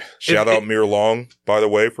Series. Yeah. Shout out Mir Long, by the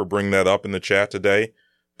way, for bringing that up in the chat today.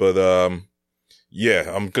 But,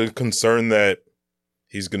 I'm concerned that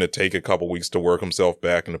he's going to take a couple weeks to work himself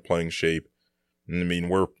back into playing shape. I mean,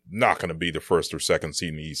 we're not going to be the first or second seed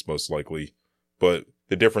in the East, most likely. But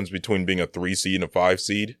the difference between being a 3 seed and a 5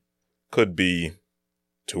 seed could be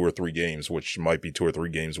 2 or 3 games, which might be 2 or 3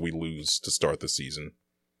 games we lose to start the season.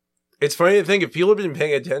 It's funny to think if people have been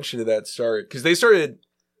paying attention to that start, because they started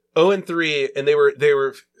 0-3 and they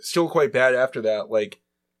were still quite bad after that. Like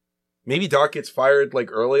maybe Doc gets fired like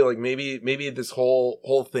early. Like maybe this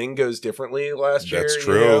whole thing goes differently last year. That's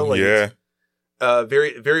true. Like, yeah.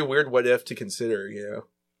 Very very weird what if to consider.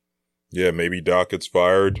 Yeah, maybe Doc gets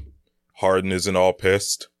fired. Harden isn't all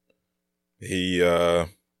pissed.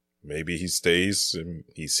 Maybe he stays and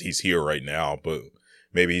he's here right now, but.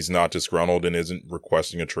 Maybe he's not disgruntled and isn't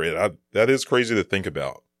requesting a trade. That is crazy to think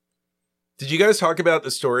about. Did you guys talk about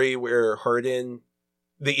the story where Harden,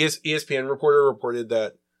 the ESPN reporter reported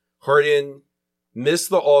that Harden missed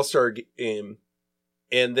the All-Star game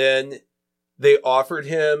and then they offered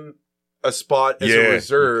him a spot as a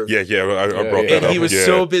reserve. I brought that up. And he was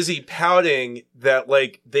so busy pouting that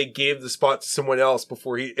like they gave the spot to someone else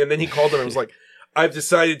and then he called them and was like, I've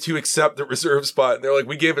decided to accept the reserve spot. And they're like,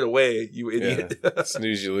 we gave it away, you idiot. Yeah.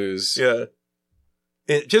 Snooze, you lose. Yeah.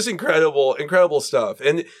 And just incredible essential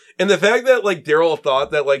And the fact that like Daryl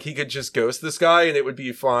thought that like he could just ghost this guy and it would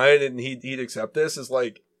be fine and he'd accept this is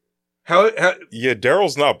like, how yeah,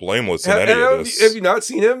 Daryl's not blameless in any of this. Have you not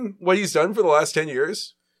seen him, what he's done for the last 10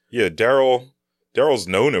 years? Yeah, Daryl's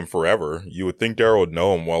known him forever. You would think Daryl would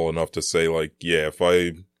know him well enough to say like, yeah, if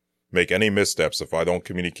I make any missteps, if I don't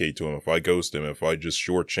communicate to him, if I ghost him, if I just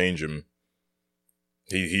shortchange him,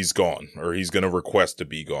 he's gone, or he's going to request to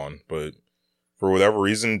be gone. But for whatever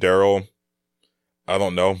reason, Daryl, I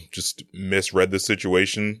don't know, just misread the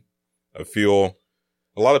situation. I feel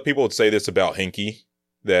a lot of people would say this about Hinkie,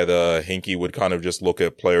 that Hinkie would kind of just look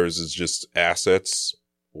at players as just assets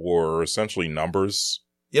or essentially numbers.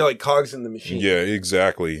 Yeah, like cogs in the machine. Yeah,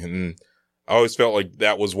 exactly. And I always felt like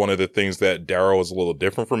that was one of the things that Daryl was a little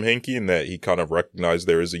different from Hinkie, in that he kind of recognized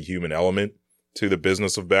there is a human element to the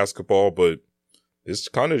business of basketball. But this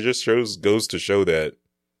kind of just goes to show that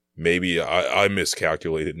maybe I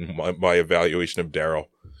miscalculated in my evaluation of Daryl.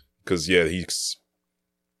 Because, yeah, he's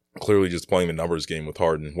clearly just playing the numbers game with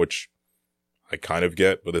Harden, which I kind of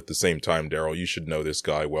get. But at the same time, Daryl, you should know this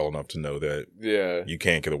guy well enough to know that you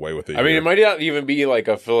can't get away with it. I mean, it might not even be like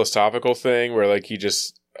a philosophical thing where like he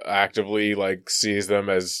just actively like sees them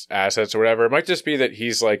as assets or whatever. It might just be that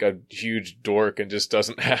he's like a huge dork and just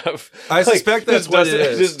doesn't have I suspect that's what it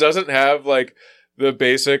is. Just doesn't have like the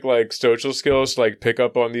basic like social skills to like pick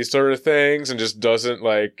up on these sort of things, and just doesn't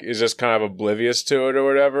like is just kind of oblivious to it or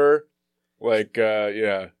whatever. Like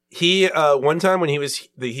he one time when he was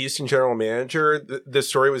the Houston general manager, the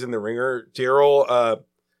story was in the Ringer, Daryl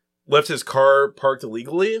left his car parked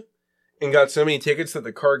illegally and got so many tickets that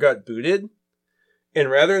the car got booted. And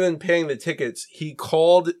rather than paying the tickets, he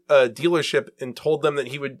called a dealership and told them that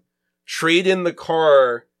he would trade in the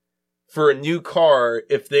car for a new car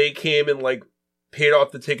if they came and like paid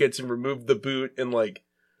off the tickets and removed the boot and like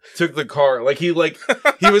took the car. He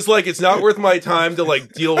was like, it's not worth my time to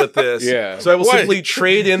like deal with this. Yeah. So I will simply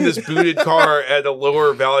trade in this booted car at a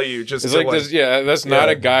lower value. Just it's that's not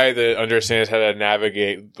a guy that understands how to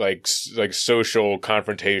navigate like social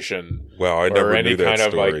confrontation. Well, I never or any knew that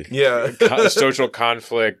kind story. of like social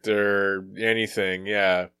conflict or anything.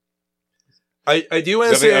 Yeah. I do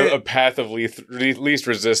want to say a path of least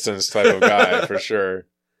resistance type of guy for sure.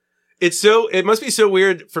 It must be so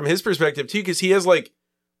weird from his perspective too, because he has like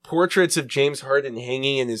portraits of James Harden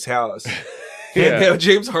hanging in his house. Yeah. And now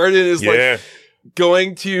James Harden is like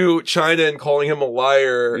going to China and calling him a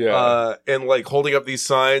liar, and like holding up these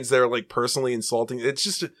signs that are like personally insulting. It's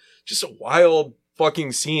just a wild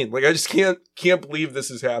fucking scene. Like I just can't believe this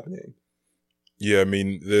is happening. Yeah, I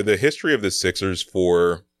mean the history of the Sixers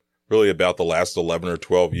for really about the last 11 or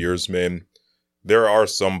 12 years, man. There are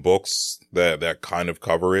some books that kind of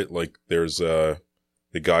cover it. Like there's the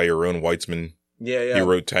guy Aaron Weitzman Yeah. He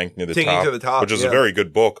wrote Tanking to the Tanking to the Top, which is a very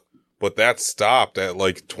good book. But that stopped at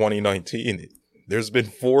like 2019. There's been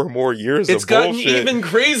 4 more years of bullshit. It's gotten even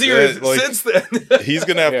crazier since then. He's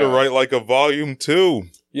gonna have to write like a volume 2.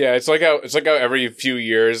 Yeah, it's like how every few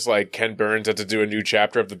years, like Ken Burns had to do a new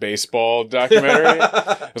chapter of the baseball documentary.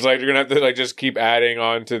 It's like you're gonna have to like just keep adding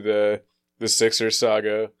on to the Sixers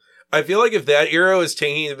saga. I feel like if that era is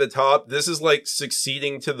Tanking to the Top, this is like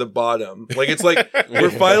succeeding to the bottom. Like it's like we're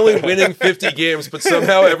finally winning 50 games, but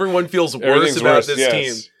somehow everyone feels worse about this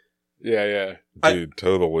team. Yeah. Dude,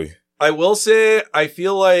 totally. I will say, I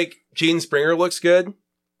feel like Jaden Springer looks good.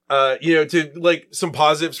 To like some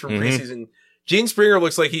positives from preseason. Jaden Springer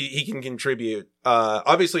looks like he can contribute.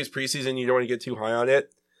 Obviously it's preseason. You don't want to get too high on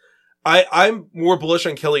it. I'm more bullish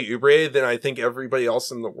on Kelly Oubre than I think everybody else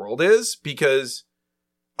in the world is, because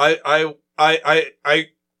I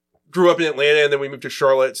grew up in Atlanta and then we moved to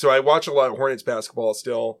Charlotte. So I watch a lot of Hornets basketball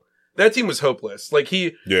still. That team was hopeless. Like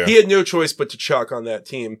he had no choice but to chuck on that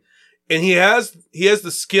team. And he has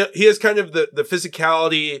the skill, he has kind of the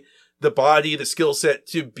physicality, the body, the skill set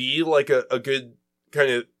to be like a good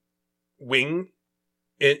kind of wing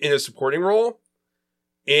in a supporting role.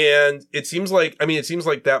 And it seems like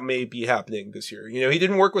that may be happening this year. He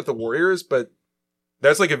didn't work with the Warriors, but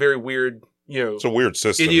that's like a very weird, it's a weird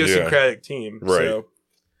system, idiosyncratic team. Right. So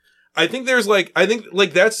I think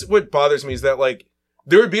that's what bothers me, is that like,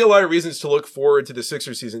 there would be a lot of reasons to look forward to the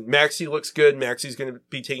Sixers season. Maxey looks good. Maxey's going to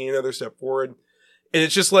be taking another step forward. And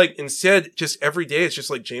it's just like, instead, just every day, it's just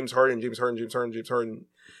like James Harden. And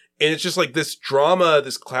it's just like this drama,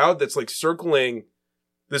 this cloud that's like circling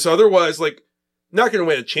this otherwise, like, not going to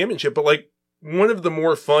win a championship, but like one of the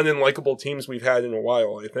more fun and likable teams we've had in a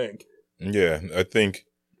while, I think. Yeah, I think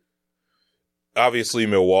obviously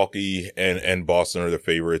Milwaukee and Boston are the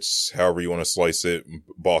favorites. However you want to slice it,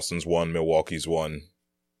 Boston's 1, Milwaukee's 1.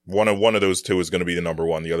 One of those two is going to be the number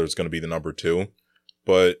 1. The other is going to be the number 2.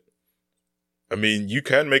 But I mean, you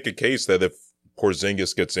can make a case that if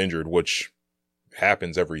Porzingis gets injured, which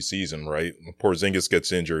happens every season, right? Porzingis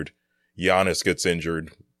gets injured, Giannis gets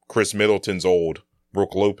injured, Chris Middleton's old,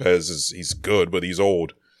 Brook Lopez he's good, but he's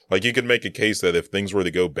old. Like, you could make a case that if things were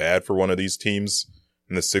to go bad for one of these teams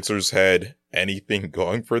and the Sixers had anything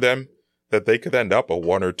going for them, that they could end up a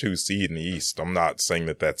 1 or 2 seed in the East. I'm not saying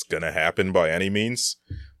that that's going to happen by any means,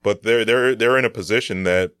 but they're in a position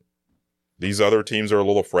that these other teams are a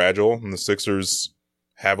little fragile, and the Sixers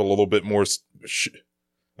have a little bit more.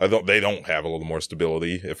 They don't have a little more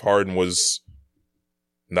stability. If Harden was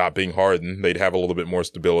not being Harden, they'd have a little bit more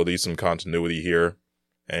stability, some continuity here,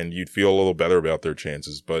 and you'd feel a little better about their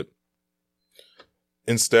chances. But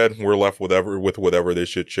instead, we're left with whatever this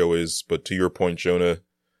shit show is. But to your point, Jonah,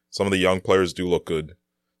 some of the young players do look good.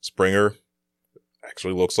 Springer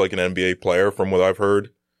actually looks like an NBA player from what I've heard.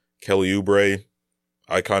 Kelly Oubre,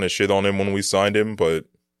 I kind of shit on him when we signed him, but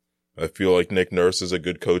I feel like Nick Nurse is a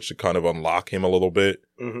good coach to kind of unlock him a little bit.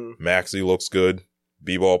 Mm-hmm. Maxey looks good.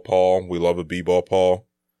 B-Ball Paul, we love a B-Ball Paul.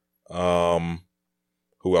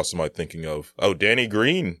 Who else am I thinking of? Oh, Danny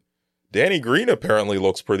Green. Danny Green apparently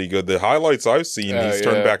looks pretty good. The highlights I've seen, he's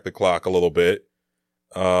turned back the clock a little bit.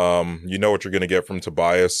 You know what you're going to get from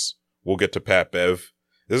Tobias. We'll get to Pat Bev.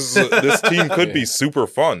 This team could be super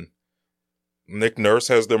fun. Nick Nurse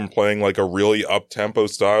has them playing like a really up-tempo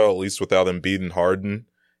style, at least without Embiid and Harden.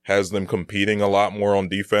 Has them competing a lot more on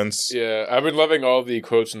defense. Yeah, I've been loving all the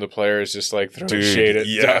quotes from the players just like throwing shade at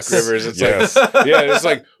Doc Rivers. It's like, it's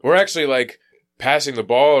like, we're actually like passing the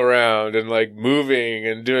ball around and like moving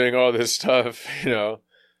and doing all this stuff, Yeah,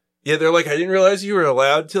 they're like, I didn't realize you were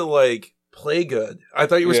allowed to like play good. I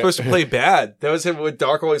thought you were supposed to play bad. That was what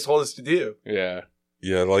Doc always told us to do. Yeah.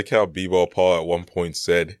 Yeah, I like how B-Ball Paul at one point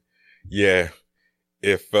said,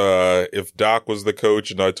 if Doc was the coach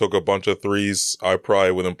and I took a bunch of threes, I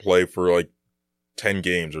probably wouldn't play for like 10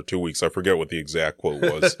 games or 2 weeks. I forget what the exact quote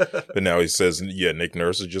was. But now he says, Nick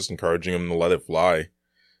Nurse is just encouraging him to let it fly.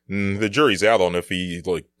 And the jury's out on if he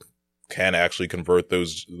like can actually convert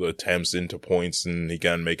those attempts into points and he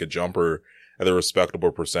can make a jumper at a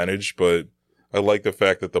respectable percentage. But I like the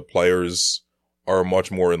fact that the players are much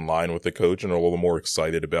more in line with the coach and are a little more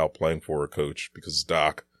excited about playing for a coach, because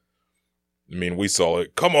Doc, I mean, we saw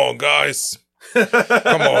it. Come on, guys.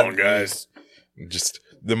 Come on, guys. Just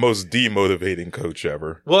the most demotivating coach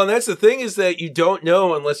ever. Well, and that's the thing, is that you don't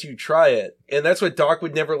know unless you try it. And that's what Doc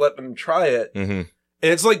would never let them try it. Mm-hmm.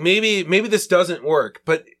 And it's like, maybe this doesn't work,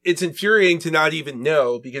 but it's infuriating to not even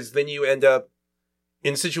know, because then you end up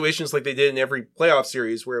in situations like they did in every playoff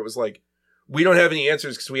series where it was like, we don't have any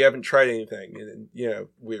answers because we haven't tried anything. And,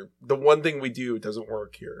 we're the one thing we do doesn't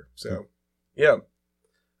work here. So, yeah.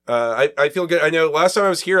 I feel good. I know last time I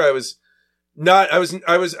was here, I was I was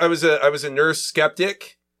a Nurse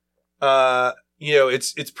skeptic.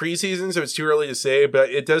 It's preseason, so it's too early to say, but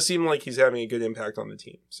it does seem like he's having a good impact on the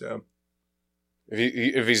team. So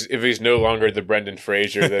if he's no longer the Brendan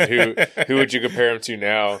Fraser, then who would you compare him to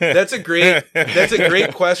now? That's a great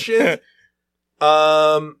question.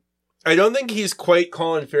 I don't think he's quite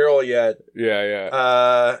Colin Farrell yet.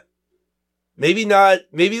 Yeah. Maybe not.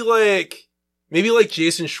 Maybe like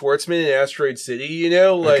Jason Schwartzman in Asteroid City.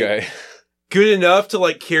 Okay. Good enough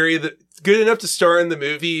to good enough to star in the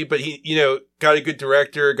movie, but he, got a good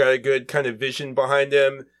director, got a good kind of vision behind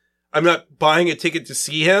him. I'm not buying a ticket to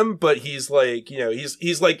see him, but he's like,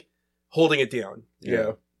 he's like holding it down.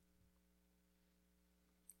 Yeah.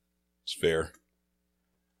 It's fair.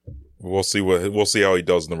 We'll see how he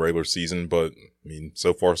does in the regular season, but I mean,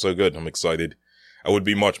 so far so good. I'm excited. I would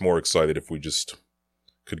be much more excited if we just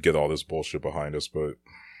could get all this bullshit behind us, but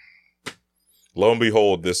lo and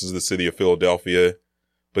behold, this is the city of Philadelphia.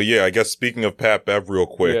 But yeah, I guess speaking of Pat Bev real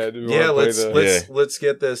quick. Let's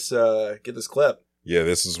get this clip. Yeah,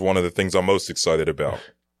 this is one of the things I'm most excited about.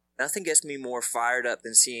 Nothing gets me more fired up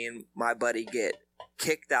than seeing my buddy get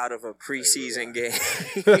kicked out of a preseason game.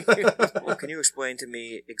 Well, can you explain to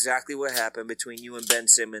me exactly what happened between you and Ben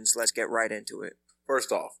Simmons? Let's get right into it.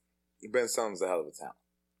 First off, Ben Simmons is a hell of a talent.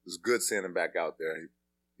 It was good seeing him back out there.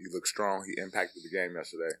 He looked strong. He impacted the game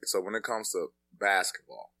yesterday. So when it comes to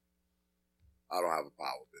basketball, I don't have a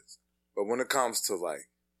problem with this. But when it comes to,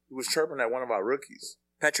 he was chirping at one of our rookies.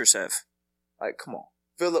 Petrusev. Come on.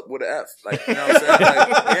 Philip with an F. You know what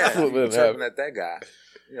I'm saying? You chirping at that guy.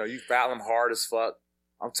 You foul him hard as fuck.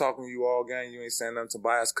 I'm talking to you all game. You ain't saying nothing.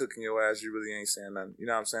 Tobias cooking your ass. You really ain't saying nothing. You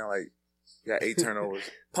know what I'm saying? You got 8 turnovers.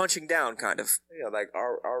 Punching down, kind of. Yeah,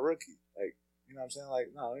 our rookie. You know what I'm saying?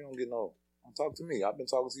 No, you don't get no... Talk to me. I've been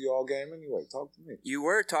talking to you all game anyway. Talk to me. You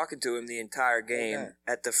were talking to him the entire game. Yeah.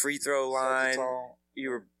 At the free throw line. You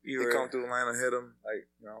were he come through the line and hit him.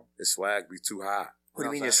 His swag be too high. What do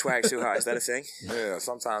you mean your swag's too high? Is that a thing? Yeah,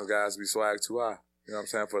 sometimes guys be swag too high. You know what I'm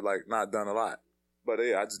saying? For not done a lot. But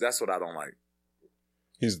yeah, that's what I don't like.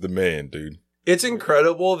 He's the man, dude. It's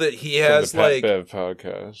incredible that he has From the Pat Bev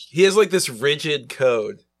podcast. He has this rigid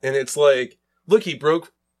code, and it's look, he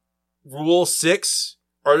broke Rule 6,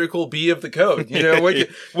 Article B of the code.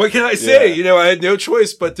 What can I say? Yeah. I had no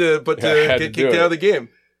choice but to get kicked out of the game.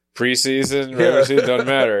 Preseason, regular season, doesn't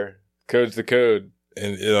matter. Code's the code.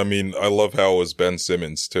 And I mean, I love how it was Ben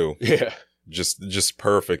Simmons too. Yeah. Just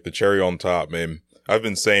perfect. The cherry on top, man. I've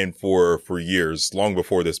been saying for years, long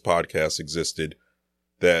before this podcast existed,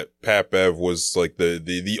 that Pat Bev was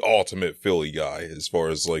the ultimate Philly guy as far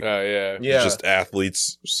as just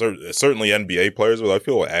athletes, certainly NBA players, but I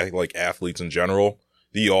feel like athletes in general,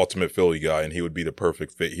 the ultimate Philly guy, and he would be the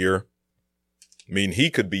perfect fit here. I mean, he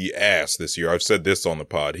could be ass this year. I've said this on the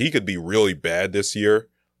pod. He could be really bad this year.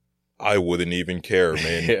 I wouldn't even care,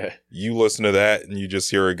 man. Yeah. You listen to that and you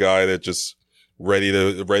just hear a guy that just ready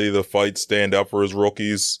to fight, stand up for his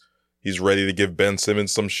rookies. He's ready to give Ben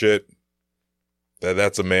Simmons some shit.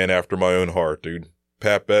 That's a man after my own heart, dude.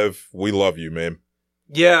 Pat Bev, we love you, man.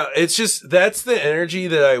 Yeah, it's just, that's the energy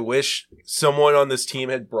that I wish someone on this team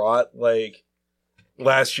had brought,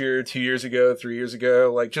 last year, 2 years ago, 3 years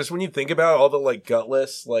ago. Just when you think about all the,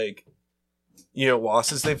 gutless,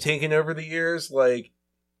 losses they've taken over the years,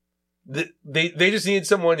 they just needed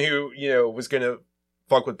someone who, was going to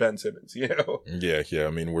fuck with Ben Simmons, Yeah.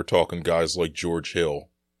 I mean, we're talking guys like George Hill.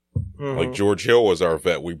 Mm-hmm. George Hill was our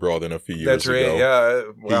vet we brought in a few years That's right, ago.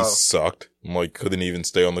 yeah. Wow. He sucked. Couldn't even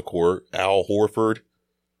stay on the court. Al Horford.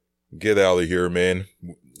 Get out of here, man.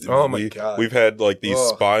 Oh my God. We've had these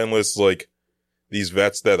spineless, these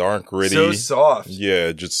vets that aren't gritty. So soft.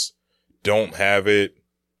 Yeah, just don't have it.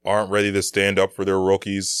 Aren't ready to stand up for their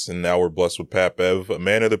rookies. And now we're blessed with Pat Bev, a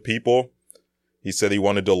man of the people. He said he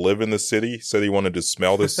wanted to live in the city. He said he wanted to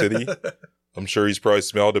smell the city. I'm sure he's probably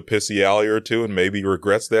smelled a pissy alley or two and maybe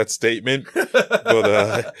regrets that statement.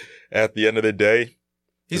 But at the end of the day,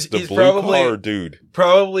 he's the blue collar dude.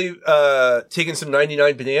 Probably taking some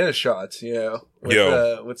 99 banana shots,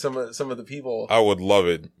 with some of the people. I would love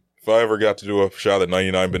it. If I ever got to do a shot at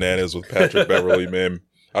 99 bananas with Patrick Beverly, man,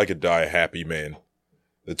 I could die a happy man.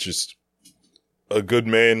 It's just a good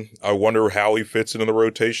man. I wonder how he fits into the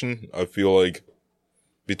rotation. I feel like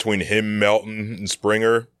between him, Melton, and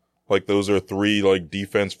Springer, those are 3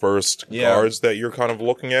 defense first guards that you're kind of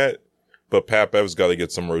looking at. But Pat Bev's got to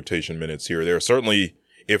get some rotation minutes here or there. Certainly,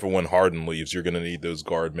 if and when Harden leaves, you're going to need those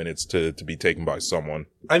guard minutes to be taken by someone.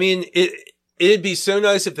 I mean, it'd be so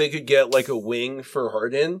nice if they could get a wing for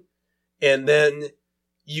Harden, and then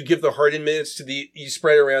you give the Harden minutes to you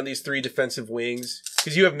spread around these 3 defensive wings.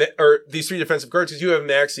 because you have or these three defensive guards because you have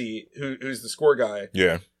Maxey who's the score guy.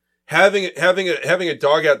 Yeah. Having a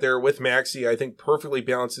dog out there with Maxey, I think perfectly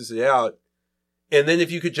balances it out. And then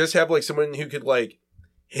if you could just have like someone who could like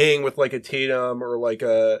hang with like a Tatum or like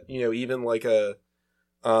a, you know, even like a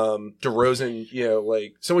DeRozan, you know,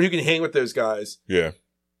 like someone who can hang with those guys. Yeah.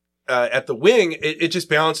 At the wing, it just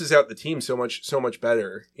balances out the team so much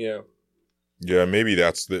better, you know. Yeah, maybe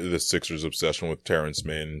that's the Sixers' obsession with Terrence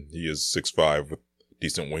Mann. He is 6'5" with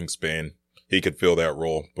decent wingspan. He could fill that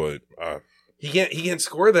role, but he can't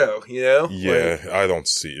score though, you know. Yeah, like, I don't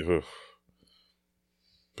see. Ugh.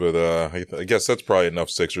 But I guess that's probably enough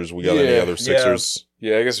Sixers. We got any other Sixers?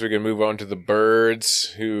 Yeah, I guess we can move on to the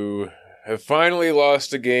Birds, who have finally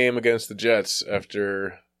lost a game against the Jets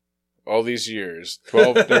after all these years.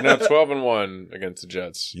 They're now 12-1 against the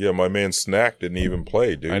Jets. Yeah, my man Snack didn't even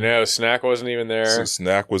play, dude. I know, Snack wasn't even there. So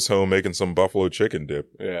Snack was home making some buffalo chicken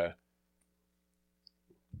dip. Yeah.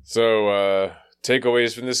 So,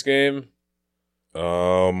 takeaways from this game?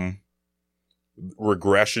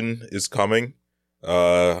 Regression is coming.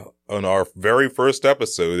 On our very first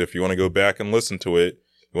episode, if you want to go back and listen to it,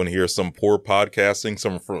 you want to hear some poor podcasting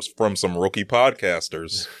from some rookie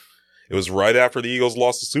podcasters. It was right after the Eagles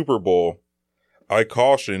lost the Super Bowl. I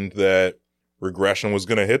cautioned that regression was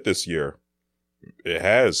going to hit this year. It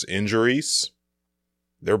has. Injuries.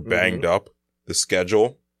 They're banged up. The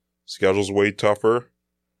schedule's way tougher.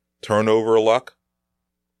 Turnover luck.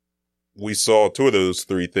 We saw two of those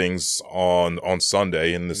three things on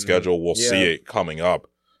Sunday in the schedule. We'll see it coming up.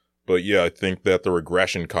 But yeah, I think that the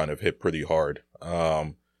regression kind of hit pretty hard.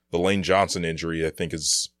 The Lane Johnson injury, I think,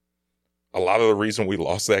 is a lot of the reason we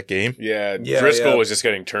lost that game. Yeah, Driscoll was just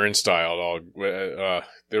getting turnstiled. That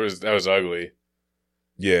was ugly.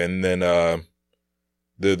 Yeah, and then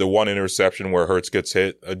the one interception where Hurts gets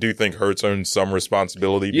hit, I do think Hurts owns some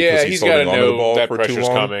responsibility because he's holding on to the ball that for too pressure's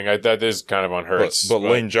long. coming. That is kind of on Hurts. But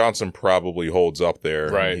Lane Johnson probably holds up there,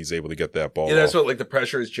 right? And he's able to get that ball. Yeah, that's what like the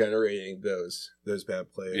pressure is generating those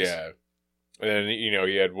bad plays. Yeah, and then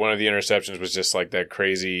you had one of the interceptions was just like that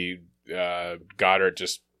crazy Goddard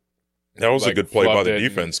just. That was a good play by the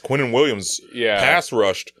defense. Quinnen Williams pass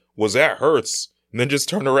rushed, was at Hurts, and then just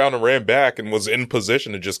turned around and ran back and was in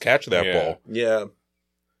position to just catch that ball. Yeah.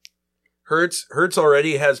 Hurts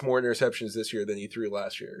already has more interceptions this year than he threw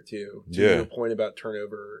last year, too. To your point about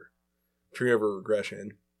turnover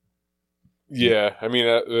regression. Yeah, I mean,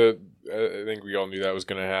 I think we all knew that was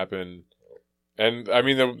going to happen. And, I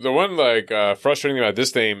mean, the one, like, frustrating thing about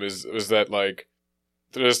this game was that, like,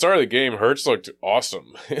 at the start of the game, Hurts looked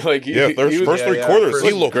awesome. Like, first three quarters,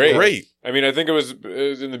 he looked great. I mean, I think it was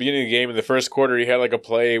in the beginning of the game, in the first quarter, he had, like, a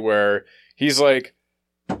play where he's, like,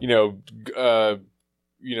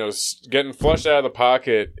 getting flushed out of the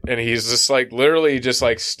pocket, and he's just like literally just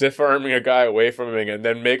like stiff arming a guy away from him, and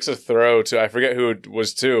then makes a throw to I forget who it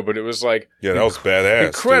was to, but it was like that was badass,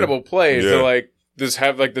 incredible play to like just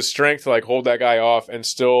have like the strength to like hold that guy off and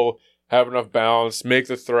still have enough balance, make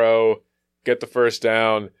the throw, get the first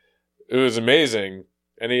down. It was amazing,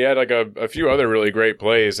 and he had like a few other really great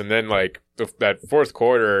plays, and then like that fourth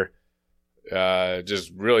quarter,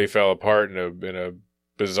 just really fell apart in a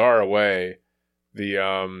bizarre way.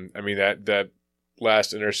 That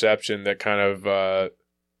last interception that kind of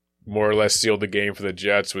more or less sealed the game for the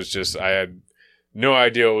Jets was just, I had no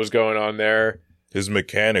idea what was going on there. His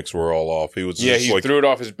mechanics were all off. He was he threw it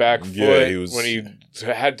off his back foot when he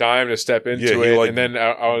had time to step into it, and then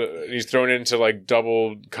he's thrown into like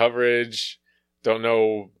double coverage.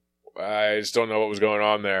 I just don't know what was going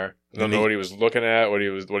on there. I don't know what he was looking at, what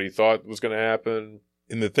he thought was going to happen.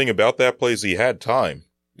 And the thing about that play is he had time.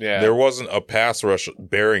 Yeah. There wasn't a pass rush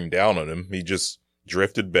bearing down on him. He just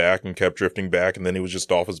drifted back and kept drifting back, and then he was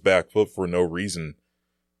just off his back foot for no reason.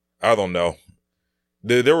 I don't know.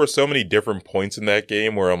 There were so many different points in that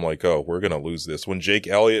game where I'm like, oh, we're going to lose this. When Jake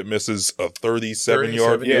Elliott misses a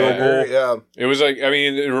 37-yard field goal. Yeah. It was like, I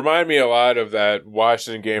mean, it reminded me a lot of that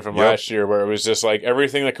Washington game from last year where it was just like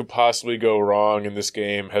everything that could possibly go wrong in this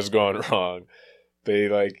game has gone wrong. They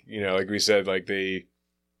like we said, like they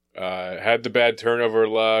had the bad turnover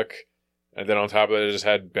luck, and then on top of that, they just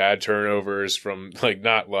had bad turnovers from like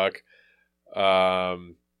not luck.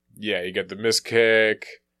 You get the missed kick,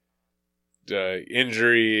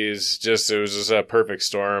 injuries. It was just a perfect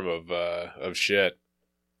storm of shit.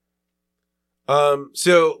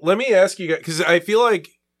 So let me ask you guys, because I feel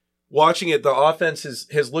like watching it, the offense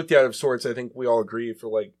has looked out of sorts. I think we all agree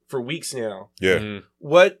for weeks now. Yeah. Mm-hmm.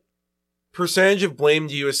 What percentage of blame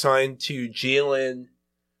do you assign to Jalen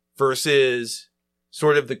versus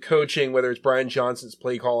sort of the coaching, whether it's Brian Johnson's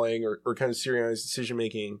play calling or kind of Sirianni's decision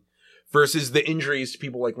making, versus the injuries to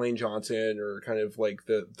people like Lane Johnson or kind of like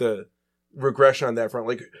the regression on that front.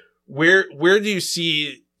 Like where do you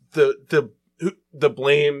see the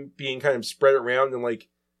blame being kind of spread around, and like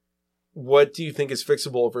what do you think is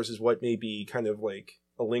fixable versus what may be kind of like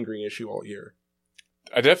a lingering issue all year?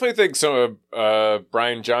 I definitely think some of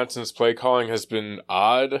Brian Johnson's play calling has been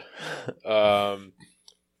odd. I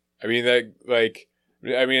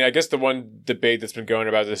guess the one debate that's been going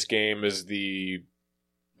about this game is the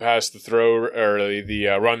pass the throw or the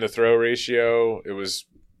run the throw ratio. It was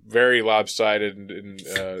very lopsided in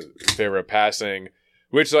favor of passing,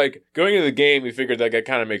 which like going into the game, we figured that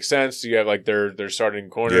kind of makes sense. You have like their starting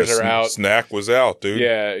corners are out. Snack was out, dude.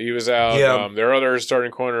 Yeah, he was out. Yeah. Their other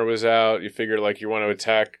starting corner was out. You figure like you want to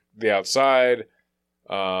attack the outside.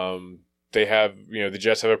 They have, the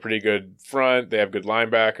Jets have a pretty good front. They have good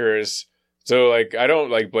linebackers. So like I don't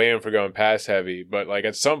like blame them for going pass heavy, but like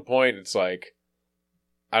at some point it's like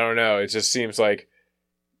I don't know. It just seems like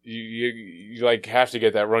you like have to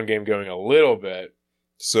get that run game going a little bit.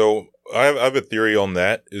 So I have a theory on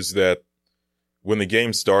that, is that when the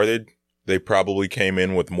game started, they probably came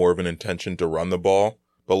in with more of an intention to run the ball,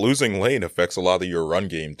 but losing Lane affects a lot of your run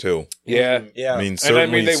game too. Yeah. Yeah. I mean,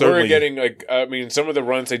 certainly, they were getting some of the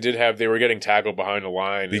runs they did have, they were getting tackled behind the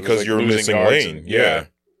line because you're missing Lane. Yeah.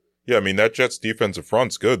 I mean, that Jets defensive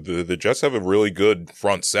front's good. The Jets have a really good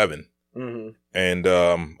front seven. Mm-hmm. And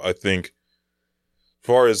I think as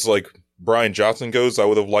far as like Brian Johnson goes, I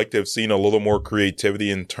would have liked to have seen a little more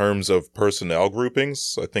creativity in terms of personnel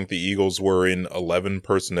groupings. I think the Eagles were in 11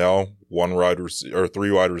 personnel, 3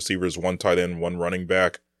 wide receivers, 1 tight end, 1 running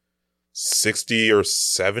back, 60 or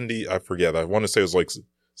 70. I forget. I want to say it was like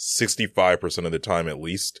 65% of the time at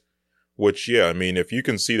least, which, yeah, I mean, if you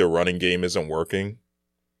can see the running game isn't working,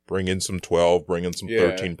 bring in some 12, bring in some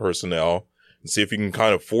 13 personnel and see if you can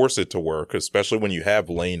kind of force it to work, especially when you have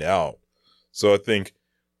Lane out. So I think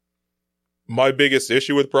my biggest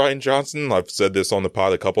issue with Brian Johnson, I've said this on the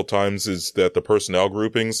pod a couple times, is that the personnel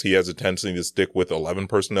groupings, he has a tendency to stick with 11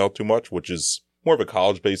 personnel too much, which is more of a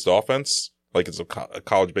college-based offense. Like it's a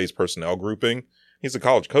college-based personnel grouping. He's a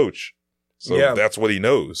college coach. So that's what he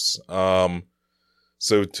knows.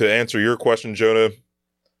 So to answer your question, Jonah,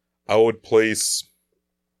 I would place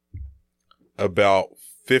about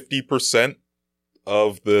 50%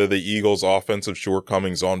 of the Eagles' offensive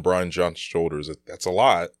shortcomings on Brian Johnson's shoulders. That's a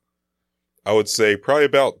lot. I would say probably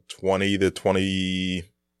about 20 to 20.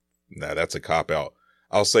 Nah, that's a cop-out.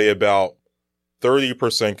 I'll say about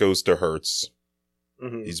 30% goes to Hurts.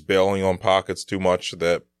 Mm-hmm. He's bailing on pockets too much.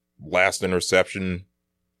 That last interception,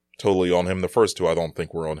 totally on him. The first 2, I don't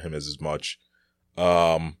think were on him as much.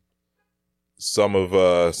 Some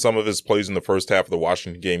of his plays in the first half of the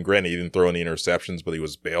Washington game, granted, he didn't throw any interceptions, but he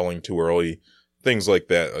was bailing too early. Things like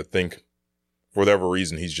that. I think for whatever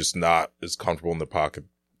reason, he's just not as comfortable in the pocket.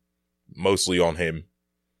 Mostly on him.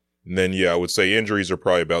 And then, I would say injuries are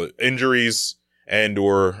probably about it. Injuries and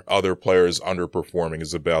or other players underperforming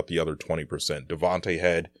is about the other 20%. Devontae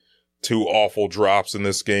had 2 awful drops in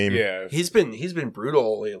this game. Yeah. He's been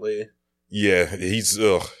brutal lately. Yeah, he's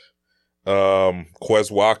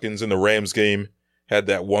Quez Watkins in the Rams game had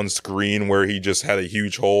that one screen where he just had a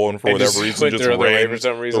huge hole and for whatever reason just ran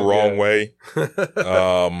the wrong way.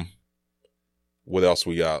 What else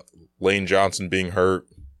we got? Lane Johnson being hurt.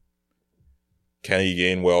 Kenny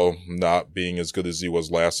Gainwell not being as good as he was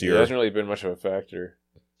last year. It hasn't really been much of a factor.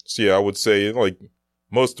 So I would say like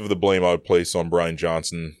most of the blame I would place on Brian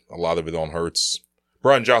Johnson, a lot of it on Hurts.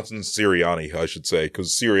 Brian Johnson's Sirianni, I should say, because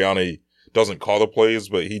Sirianni doesn't call the plays,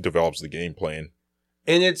 but he develops the game plan.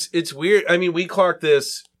 And it's weird. I mean, we clocked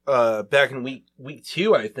this back in week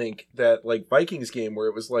 2, I think, that like Vikings game where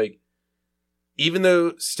it was like, even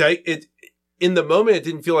though in the moment, it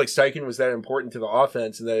didn't feel like Steichen was that important to the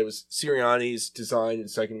offense, and that it was Sirianni's design, and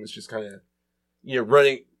Steichen was just kind of,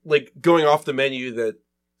 running, like going off the menu that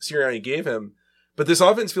Sirianni gave him. But this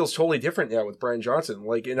offense feels totally different now with Brian Johnson.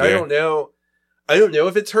 Like, and I don't know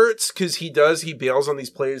if it's Hurts because he bails on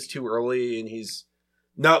these plays too early, and he's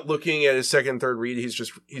not looking at his second, third read. He's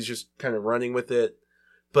just kind of running with it.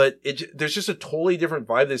 But there's just a totally different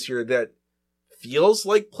vibe this year that feels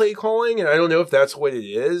like play calling, and I don't know if that's what it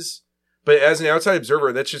is. But as an outside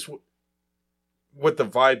observer, that's just what the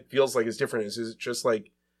vibe feels like is different. Is it just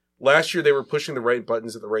like last year they were pushing the right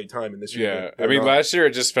buttons at the right time, and this year, I mean, last year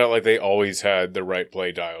it just felt like they always had the right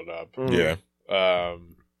play dialed up. Mm-hmm. Yeah.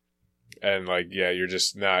 And like, you're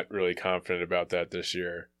just not really confident about that this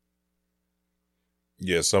year.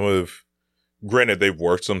 Yeah, granted they've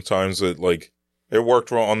worked sometimes, that like it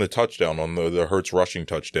worked on the touchdown, on the Hurts rushing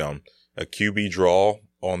touchdown, a QB draw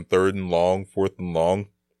on 3rd and long, 4th and long.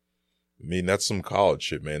 I mean, that's some college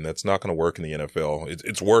shit, man. That's not going to work in the NFL.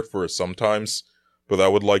 It's worked for us sometimes, but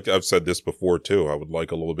I've said this before too, I would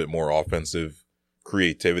like a little bit more offensive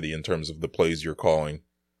creativity in terms of the plays you're calling.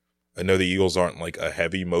 I know the Eagles aren't like a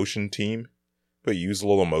heavy motion team, but use a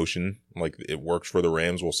little motion. Like, it works for the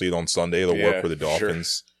Rams. We'll see it on Sunday. It'll work for the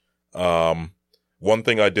Dolphins. Sure. One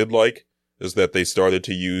thing I did like is that they started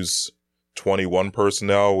to use 21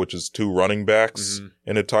 personnel, which is 2 running backs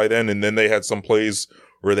and a tight end. And then they had some plays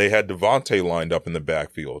where they had Devontae lined up in the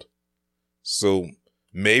backfield. So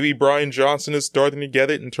maybe Brian Johnson is starting to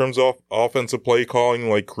get it in terms of offensive play calling,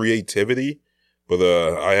 like creativity. But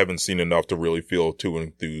I haven't seen enough to really feel too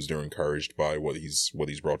enthused or encouraged by what he's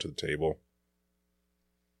brought to the table.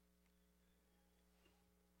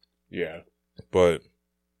 Yeah. But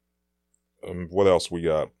what else we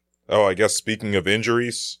got? Oh, I guess speaking of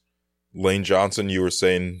injuries, Lane Johnson, you were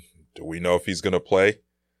saying, do we know if he's going to play?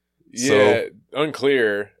 Yeah,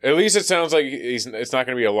 unclear. At least it sounds like it's not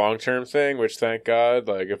going to be a long-term thing, which thank God.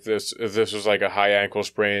 Like, if this was like a high ankle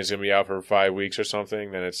sprain, he's going to be out for 5 weeks or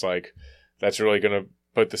something, then it's like, that's really going to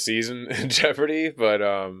put the season in jeopardy. But,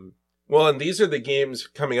 well, and these are the games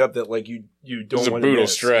coming up that, like, you don't want to miss. It's a brutal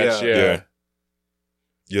stretch, yeah.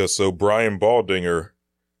 Yeah, so Brian Baldinger,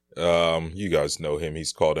 you guys know him.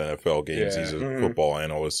 He's called NFL games. Yeah. He's a football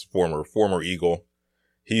analyst, former Eagle.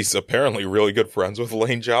 He's apparently really good friends with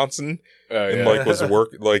Lane Johnson.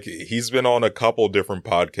 And he's been on a couple different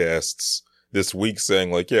podcasts this week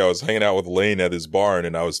saying, like, yeah, I was hanging out with Lane at his barn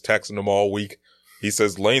and I was texting him all week. He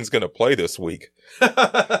says Lane's going to play this week.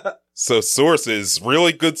 So sources,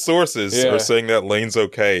 really good sources, are saying that Lane's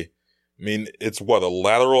okay. I mean, it's a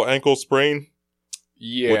lateral ankle sprain?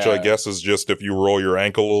 Yeah. Which I guess is just if you roll your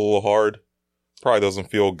ankle a little hard. Probably doesn't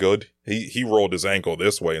feel good. He rolled his ankle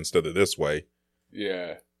this way instead of this way.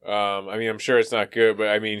 Yeah. I mean, I'm sure it's not good, but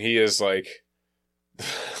I mean, he is like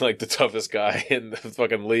the toughest guy in the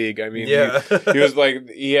fucking league. I mean, he was like,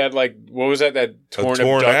 he had like, what was that torn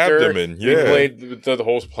abductor? Abdomen. Yeah. He played the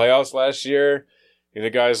whole playoffs last year. The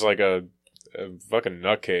guy's like a fucking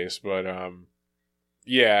nutcase, but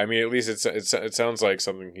yeah, I mean, at least it sounds like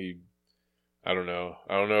something I don't know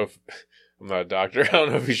if I'm not a doctor. I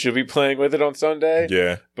don't know if he should be playing with it on Sunday.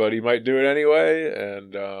 Yeah, but he might do it anyway,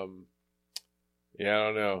 and yeah, I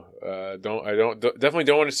don't know. Definitely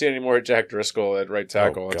don't want to see any more Jack Driscoll at right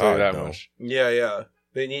tackle. I'll tell you that much. Yeah.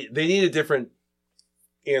 They need a different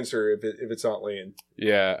answer if it's not Lane.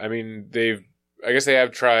 Yeah, I mean I guess they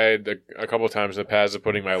have tried a couple of times in the past of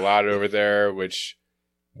putting Mylott over there, which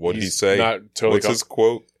what'd he say? Not totally. What's his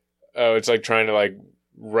quote? Oh, it's like trying to like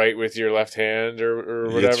write with your left hand or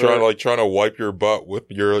whatever. It's trying to wipe your butt with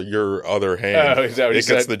your other hand. Oh, is that what it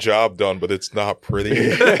gets the job done, but it's not pretty.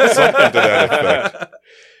 Something to that effect.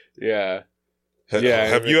 Yeah.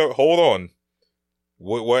 Hold on.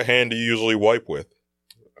 What hand do you usually wipe with?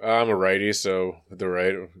 I'm a righty, so the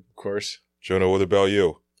right, of course. Jonah, what about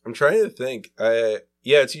you? I'm trying to think.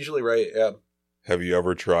 It's usually right. Yeah. Have you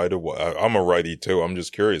ever tried to? I'm a righty too. I'm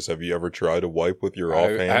just curious. Have you ever tried to wipe with your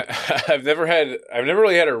offhand? I've never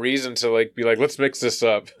really had a reason to be like, let's mix this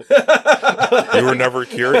up. You were never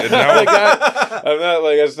curious. Now, I'm not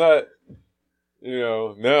like it's not.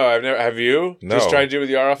 No, I've never. Have you? No. Just tried to do it with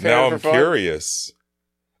your offhand. Now I'm curious.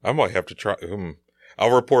 I might have to try. I'll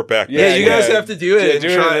report back. Yeah, you guys have to do it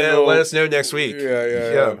and let us know next week.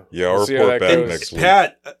 Yeah. I'll report back next week.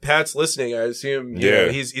 Pat's listening. I assume.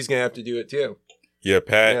 He's gonna have to do it too. Yeah,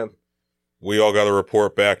 Pat, we all got to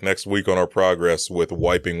report back next week on our progress with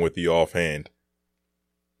wiping with the offhand.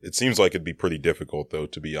 It seems like it'd be pretty difficult, though,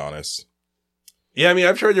 to be honest. Yeah, I mean,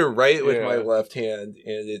 I've tried to write with my left hand,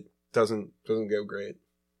 and it doesn't go great.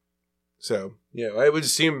 So, I would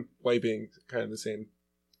assume wiping kind of the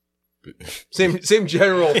same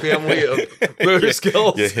general family of motor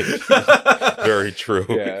skills. Yeah. Very true.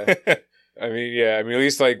 Yeah. I mean, at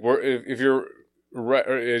least like if you're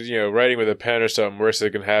writing with a pen or something, worst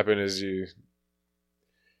that can happen is you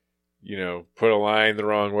put a line the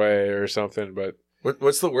wrong way or something. But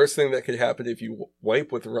what's the worst thing that could happen if you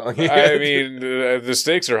wipe with the wrong hand? I mean, the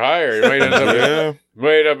stakes are higher. You might end up,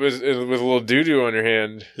 with a little doo-doo on your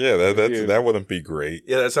hand. Yeah, that wouldn't be great.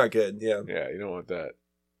 Yeah, that's not good. Yeah, you don't want that.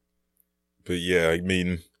 But yeah, I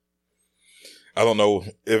mean, I don't know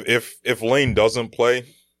if Lane doesn't play.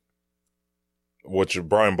 Which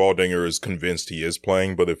Brian Baldinger is convinced he is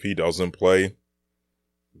playing, but if he doesn't play,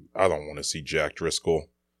 I don't want to see Jack Driscoll.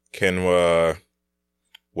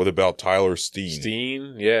 What about Tyler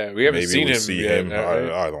Steen? Yeah, we haven't seen him yet.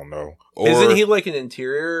 I don't know. Isn't he like an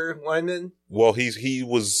interior lineman? Well, he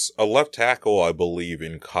was a left tackle, I believe,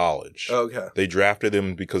 in college. Okay. They drafted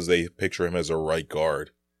him because they picture him as a right guard.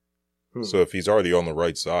 So if he's already on the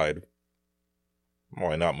right side,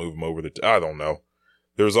 Why not move him over I don't know.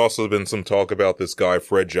 There's also been some talk about this guy,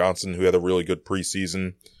 Fred Johnson, who had a really good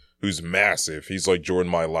preseason, who's massive. He's like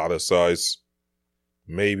Jordan Mailata size.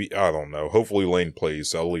 Maybe, I don't know. Hopefully Lane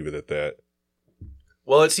plays. I'll leave it at that.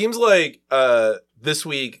 Well, it seems like this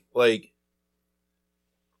week, like,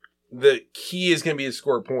 the key is going to be to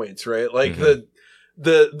score points, right? Like,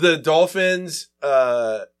 the Dolphins,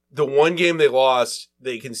 the one game they lost,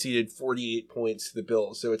 they conceded 48 points to the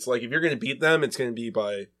Bills. So it's like, if you're going to beat them, it's going to be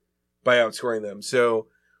by outscoring them. So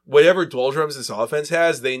whatever doldrums this offense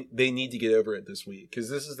has, they need to get over it this week, because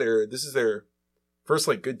this is their first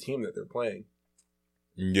like good team that they're playing.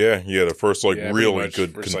 Yeah, the first really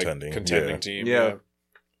good first, contending team.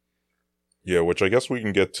 Yeah, which I guess we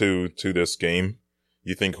can get to this game.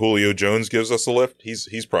 You think Julio Jones gives us a lift?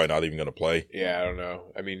 He's probably not even going to play. Yeah, I don't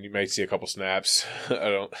know. I mean, you might see a couple snaps. I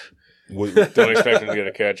don't expect him to get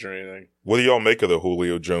a catch or anything. What do y'all make of the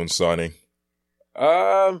Julio Jones signing?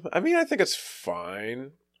 I mean, I think it's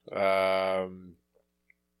fine. Quez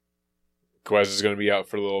is going to be out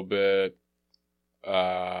for a little bit.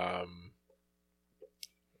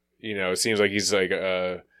 It seems like he's like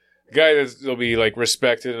a guy that'll be like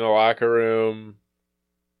respected in the locker room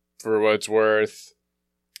for what it's worth.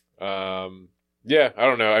 Yeah, I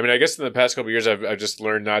don't know. I mean, I guess in the past couple of years, I've just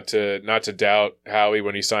learned not to doubt Howie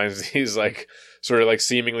when he signs these like sort of like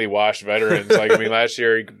seemingly washed veterans. Like, I mean, last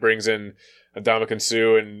year he brings in Ndamukong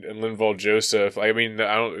Suh and Linval Joseph. I mean,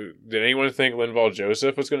 did anyone think Linval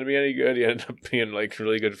Joseph was going to be any good? He ended up being like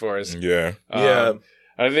really good for us. Yeah.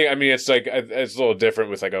 I mean, it's like it's a little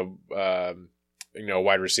different with like a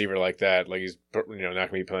wide receiver like that. Like, he's not going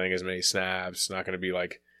to be playing as many snaps. Not going to be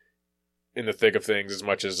like in the thick of things as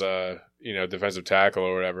much as defensive tackle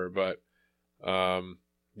or whatever. But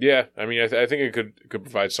yeah, I mean, I think it could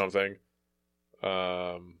provide something.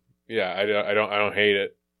 I don't hate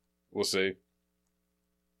it. We'll see.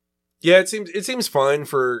 Yeah, it seems fine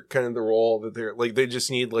for kind of the role that they're like. They just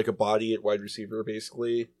need like a body at wide receiver,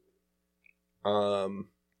 basically.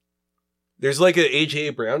 There's like an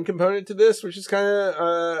AJ Brown component to this, which is kind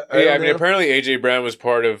of I mean, apparently AJ Brown was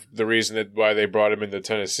part of the reason why they brought him into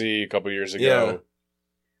Tennessee a couple years ago. Yeah.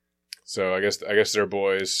 So I guess they're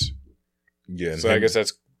boys. Yeah. So I guess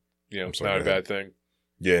that's not a bad thing.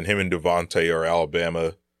 Yeah, and him and Devontae are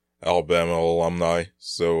Alabama alumni.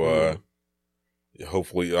 So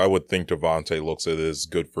hopefully, I would think Devontae looks at it as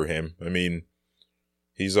good for him. I mean,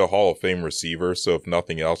 he's a Hall of Fame receiver, so if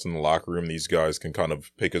nothing else in the locker room, these guys can kind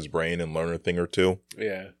of pick his brain and learn a thing or two.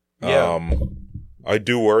 Yeah. I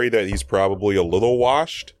do worry that he's probably a little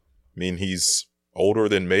washed. I mean, he's older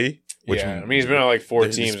than me. I mean, he's been on like 4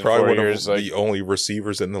 teams he's in probably 4 one years. of the only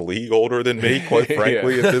receivers in the league older than me, quite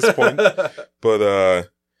frankly, at this point. But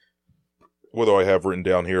what do I have written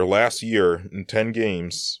down here? Last year, in 10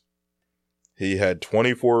 games, he had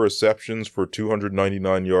 24 receptions for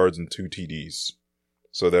 299 yards and 2 TDs.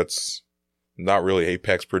 So that's not really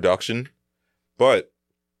apex production. But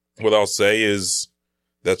what I'll say is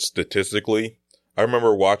that statistically, I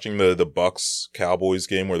remember watching the Bucks-Cowboys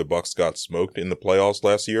game where the Bucks got smoked in the playoffs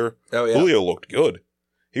last year. Oh, yeah. Julio looked good.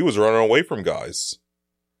 He was running away from guys.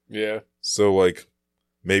 Yeah. So, like,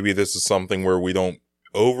 maybe this is something where we don't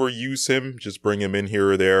overuse him. Just bring him in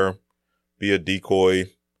here or there. Be a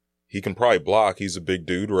decoy. He can probably block. He's a big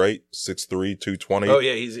dude, right? 6'3", 220. Oh,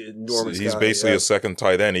 yeah, he's an enormous He's guy, basically a second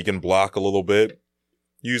tight end. He can block a little bit.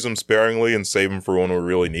 Use him sparingly and save him for when we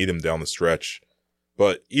really need him down the stretch.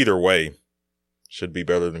 But either way, should be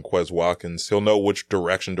better than Quez Watkins. He'll know which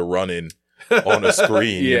direction to run in on a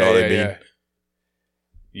screen. You know what I mean?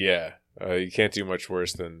 Yeah. You can't do much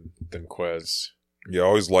worse than Quez. Yeah, I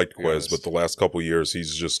always liked Quez, but the last couple of years,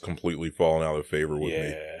 he's just completely fallen out of favor with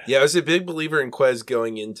me. Yeah, I was a big believer in Quez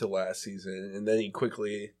going into last season, and then he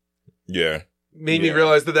quickly made me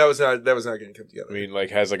realize that was not going to come together. I mean, like,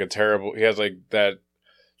 he has like that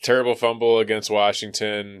terrible fumble against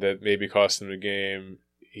Washington that maybe cost him the game.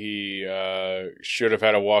 He should have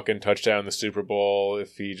had a walk-in touchdown in the Super Bowl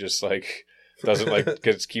if he just like doesn't like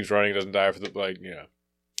keeps running, doesn't die for the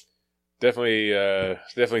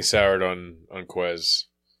Definitely soured on Quez.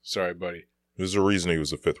 Sorry, buddy. There's a reason he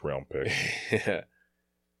was a 5th round pick. Yeah.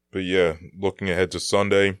 But yeah, looking ahead to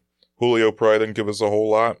Sunday, Julio probably didn't give us a whole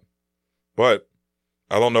lot. But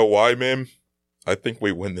I don't know why, man. I think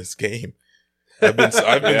we win this game. I've been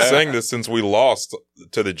saying this since we lost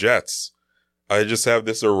to the Jets. I just have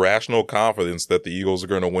this irrational confidence that the Eagles are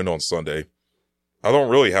going to win on Sunday. I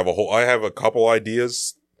don't really have I have a couple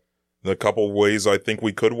ideas, a couple ways I think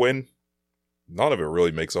we could win. None of it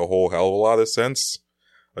really makes a whole hell of a lot of sense.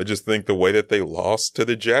 I just think the way that they lost to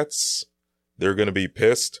the Jets, they're going to be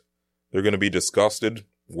pissed. They're going to be disgusted.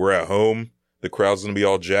 We're at home. The crowd's going to be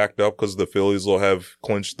all jacked up because the Phillies will have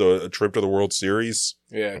clinched a trip to the World Series.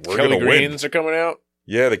 Yeah, We're Kelly gonna Greens win. are coming out.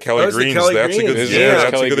 Yeah, the Kelly it's the Greens. Kelly That's a good. Greens. Yeah,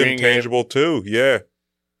 that's Kelly a good Green intangible too. Yeah,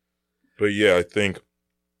 but yeah, I think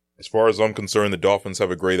as far as I'm concerned, the Dolphins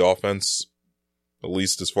have a great offense. At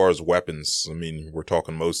least as far as weapons. I mean, we're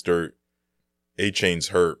talking Mostert. A-Chain's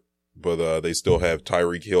hurt, but they still have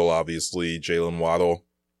Tyreek Hill, obviously, Jalen Waddle.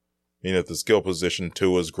 I mean, at the skill position,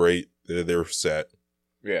 Tua's great. They're set.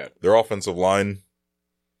 Yeah. Their offensive line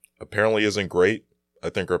apparently isn't great. I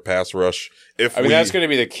think our pass rush. That's going to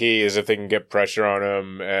be the key is if they can get pressure on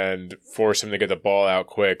him and force him to get the ball out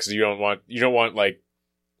quick. Because you don't want like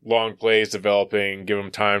long plays developing, give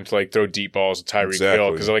him time to like throw deep balls to Tyreek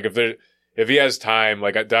Hill. Because like if he has time,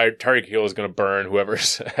 like Tyreek Hill is going to burn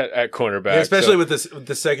whoever's at cornerback. Yeah, especially with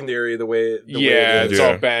the secondary, the way it's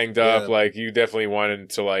all banged up. Yeah. Like you definitely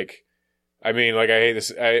wanted to like. I mean, like I hate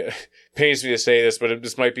this. It pains me to say this, but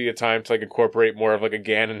this might be a time to like incorporate more of like a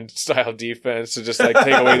Gannon style defense to just like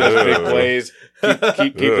take away those big plays,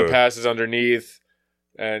 keep the passes underneath,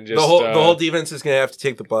 and just the whole defense is going to have to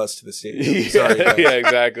take the bus to the stadium. Sorry, guys. Yeah,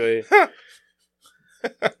 exactly.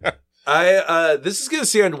 This is going to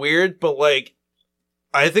sound weird, but like,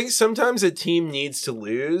 I think sometimes a team needs to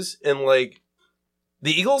lose, and like,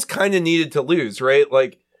 the Eagles kind of needed to lose, right?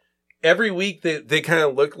 Like, every week they kind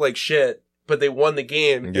of look like shit, but they won the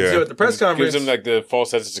game. And so at the press conference, gives them like the false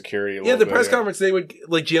sense of security. Press conference, they would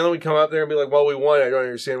like Jalen would come out there and be like, "Well, we won. I don't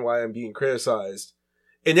understand why I'm being criticized."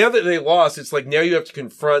 And now that they lost, it's like now you have to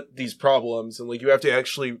confront these problems, and like you have to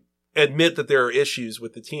actually admit that there are issues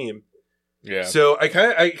with the team. Yeah. So I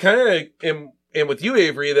kind of am with you,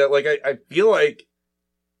 Avery, that like I feel like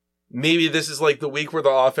maybe this is like the week where the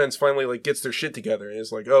offense finally like gets their shit together and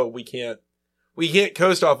it's like, oh, we can't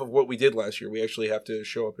coast off of what we did last year. We actually have to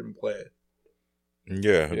show up and play.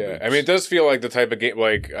 Yeah. Yeah. I mean, it does feel like the type of game,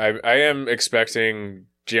 like I am expecting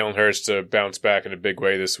Jalen Hurts to bounce back in a big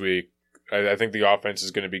way this week. I think the offense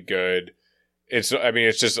is going to be good. It's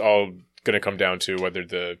just all going to come down to whether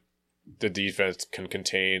the defense can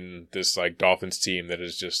contain this like Dolphins team that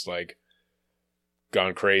is just like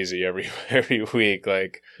gone crazy every week.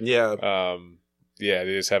 Like, they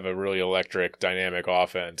just have a really electric, dynamic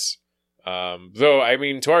offense. Though, I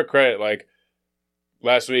mean, to our credit, like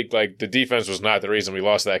last week, like the defense was not the reason we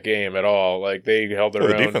lost that game at all. Like they held their own.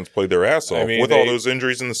 The defense played their ass off with all those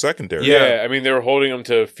injuries in the secondary. Yeah, I mean, they were holding them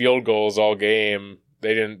to field goals all game.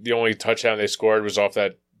 They didn't. The only touchdown they scored was off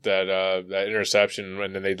that interception,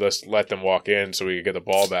 and then they just let them walk in so we could get the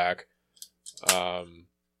ball back. So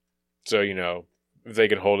if they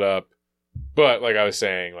can hold up, but like I was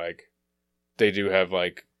saying, like they do have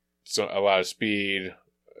like a lot of speed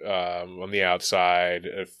on the outside.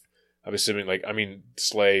 If I'm assuming,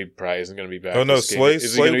 Slay probably isn't going to be back. Oh no,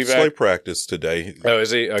 Slay practiced today. Oh, is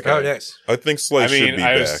he? Okay. Oh, nice. I think Slay should be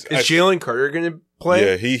back. Is Jalen Carter going to play?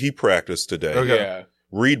 Yeah, he practiced today. Okay. Yeah.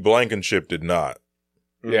 Reed Blankenship did not.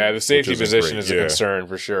 Yeah, the safety position is a concern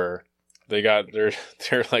for sure. They're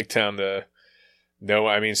like down to no.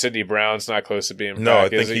 I mean, Sidney Brown's not close to being back. No,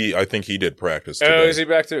 I think he did practice today. Oh, is he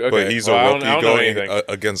back too? Okay, but he's a rookie going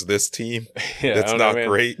against this team. That's not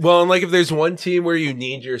great. Well, and like if there's one team where you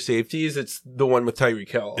need your safeties, it's the one with Tyreek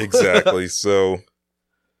Hill. Exactly. So,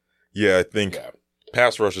 yeah, I think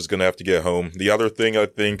pass rush is going to have to get home. The other thing I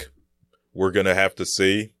think we're going to have to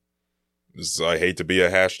see is, I hate to be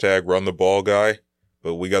a hashtag run the ball guy,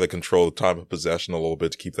 but we got to control the time of possession a little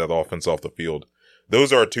bit to keep that offense off the field.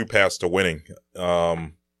 Those are our two paths to winning.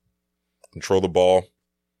 Control the ball,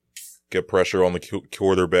 get pressure on the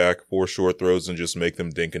quarterback, force short throws, and just make them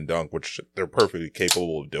dink and dunk, which they're perfectly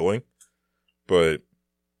capable of doing. But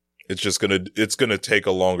it's gonna take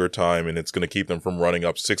a longer time, and it's gonna keep them from running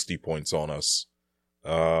up 60 points on us.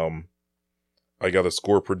 I got a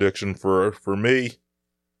score prediction for me.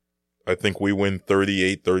 I think we win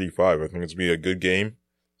 38-35. I think it's going to be a good game.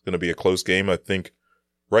 It's going to be a close game. I think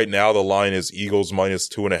right now the line is Eagles minus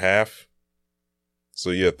 2.5. So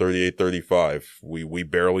yeah, 38-35. We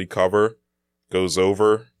barely cover. Goes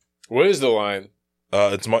over. What is the line?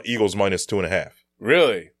 It's Eagles minus 2.5.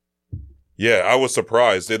 Really? Yeah, I was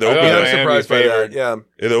surprised. I was surprised by that. Yeah.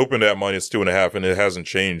 It opened at minus 2.5, and it hasn't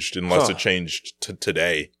changed unless it changed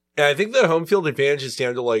today. Yeah, I think the home field advantage is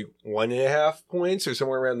down to like 1.5 points or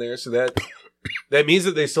somewhere around there. So that means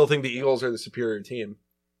that they still think the Eagles are the superior team.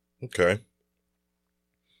 Okay.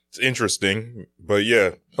 It's interesting, but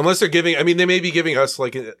yeah. Unless they're giving, I mean, they may be giving us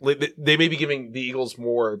they may be giving the Eagles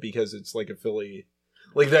more because it's like a Philly.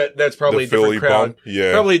 Like that's probably a different crowd. Bump,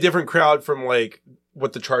 yeah. Probably a different crowd from like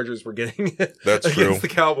what the Chargers were getting that's against true. the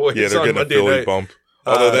Cowboys. Yeah, they're on getting Monday a Philly night. Bump.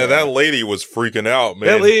 Although that lady was freaking out, man.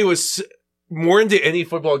 That lady was more into any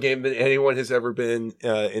football game than anyone has ever been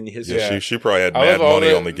in history. Yeah, she probably had mad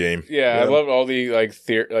money on the game. Yeah, I love all the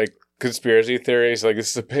conspiracy theories. Like,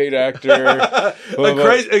 this is a paid actor,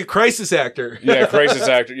 a crisis actor. Yeah, crisis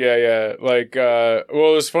actor. Yeah. Like, well,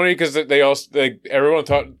 it was funny because they also everyone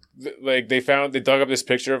thought they dug up this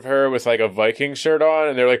picture of her with like a Viking shirt on,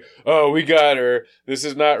 and they're like, "Oh, we got her. This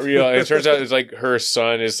is not real." And it turns out it's like her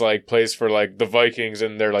son is like plays for like the Vikings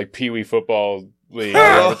and they're like Pee Wee football league.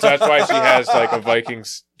 So that's why she has like a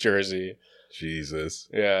Vikings jersey. Jesus.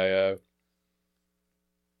 Yeah.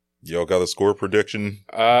 Y'all got a score prediction?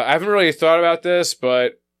 I haven't really thought about this,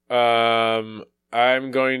 but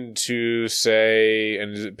I'm going to say,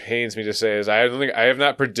 and it pains me to say, is I have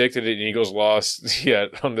not predicted an Eagles loss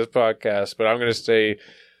yet on this podcast, but I'm going to say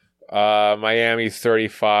Miami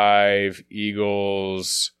 35,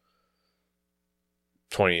 Eagles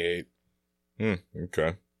 28.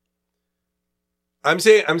 Okay. I'm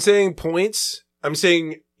saying points. I'm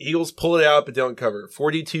saying Eagles pull it out but don't cover.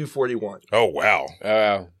 42-41. Oh wow.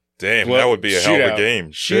 Damn, Well, that would be a hell of a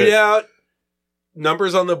game. Shootout.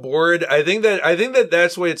 Numbers on the board. I think that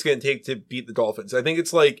that's what it's going to take to beat the Dolphins. I think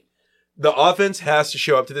it's like the offense has to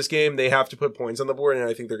show up to this game. They have to put points on the board, and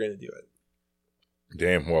I think they're going to do it.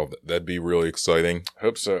 Damn, well, that'd be really exciting.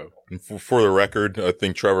 Hope so. And for the record, I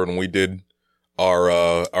think Trevor, when we did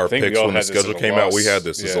our picks when the schedule came out, we had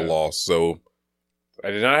this as a loss. So I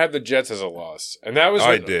did not have the Jets as a loss, and that was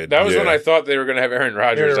when I thought they were going to have Aaron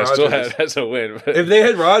Rodgers. I still had it as a win. But. If they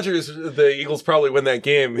had Rodgers, the Eagles probably win that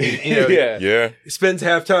game. He spends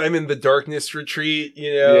halftime in the darkness retreat. He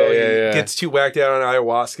gets too whacked out on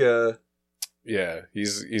ayahuasca. Yeah,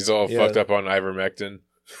 he's all fucked up on ivermectin.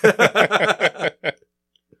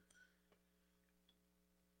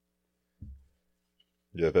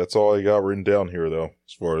 Yeah, that's all I got written down here, though,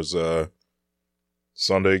 as far as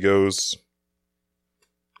Sunday goes.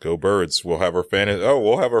 Go Birds. We'll have our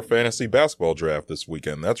fantasy basketball draft this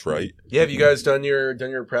weekend. That's right. Yeah, have you guys done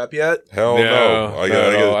your prep yet? Hell no.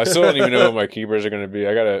 I still don't even know what my keepers are going to be.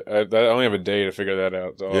 I only have a day to figure that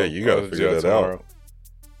out. So you got to figure that out.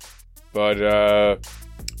 But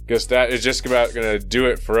guess that is just about going to do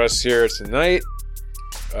it for us here tonight.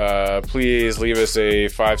 Please leave us a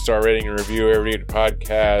 5-star rating and review every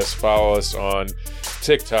podcast. Follow us on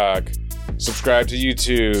TikTok. Subscribe to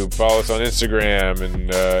YouTube. Follow us on Instagram and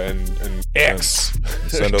X.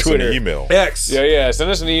 Send us Twitter. an email. X. Yeah. Send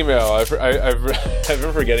us an email. I've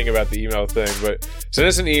been forgetting about the email thing, but send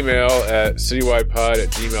us an email at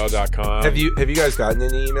citywidepod@gmail.com. Have you guys gotten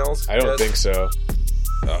any emails? I don't think so.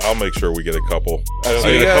 I'll make sure we get a couple.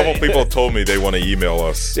 A couple people told me they want to email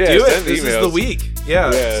us. Yeah, do it. Send This emails. is the week. Yeah,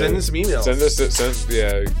 send us some emails.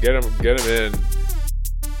 Get them in.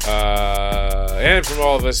 And from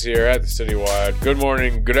all of us here at the Citywide, good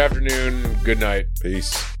morning, good afternoon, good night.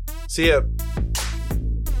 Peace. See ya.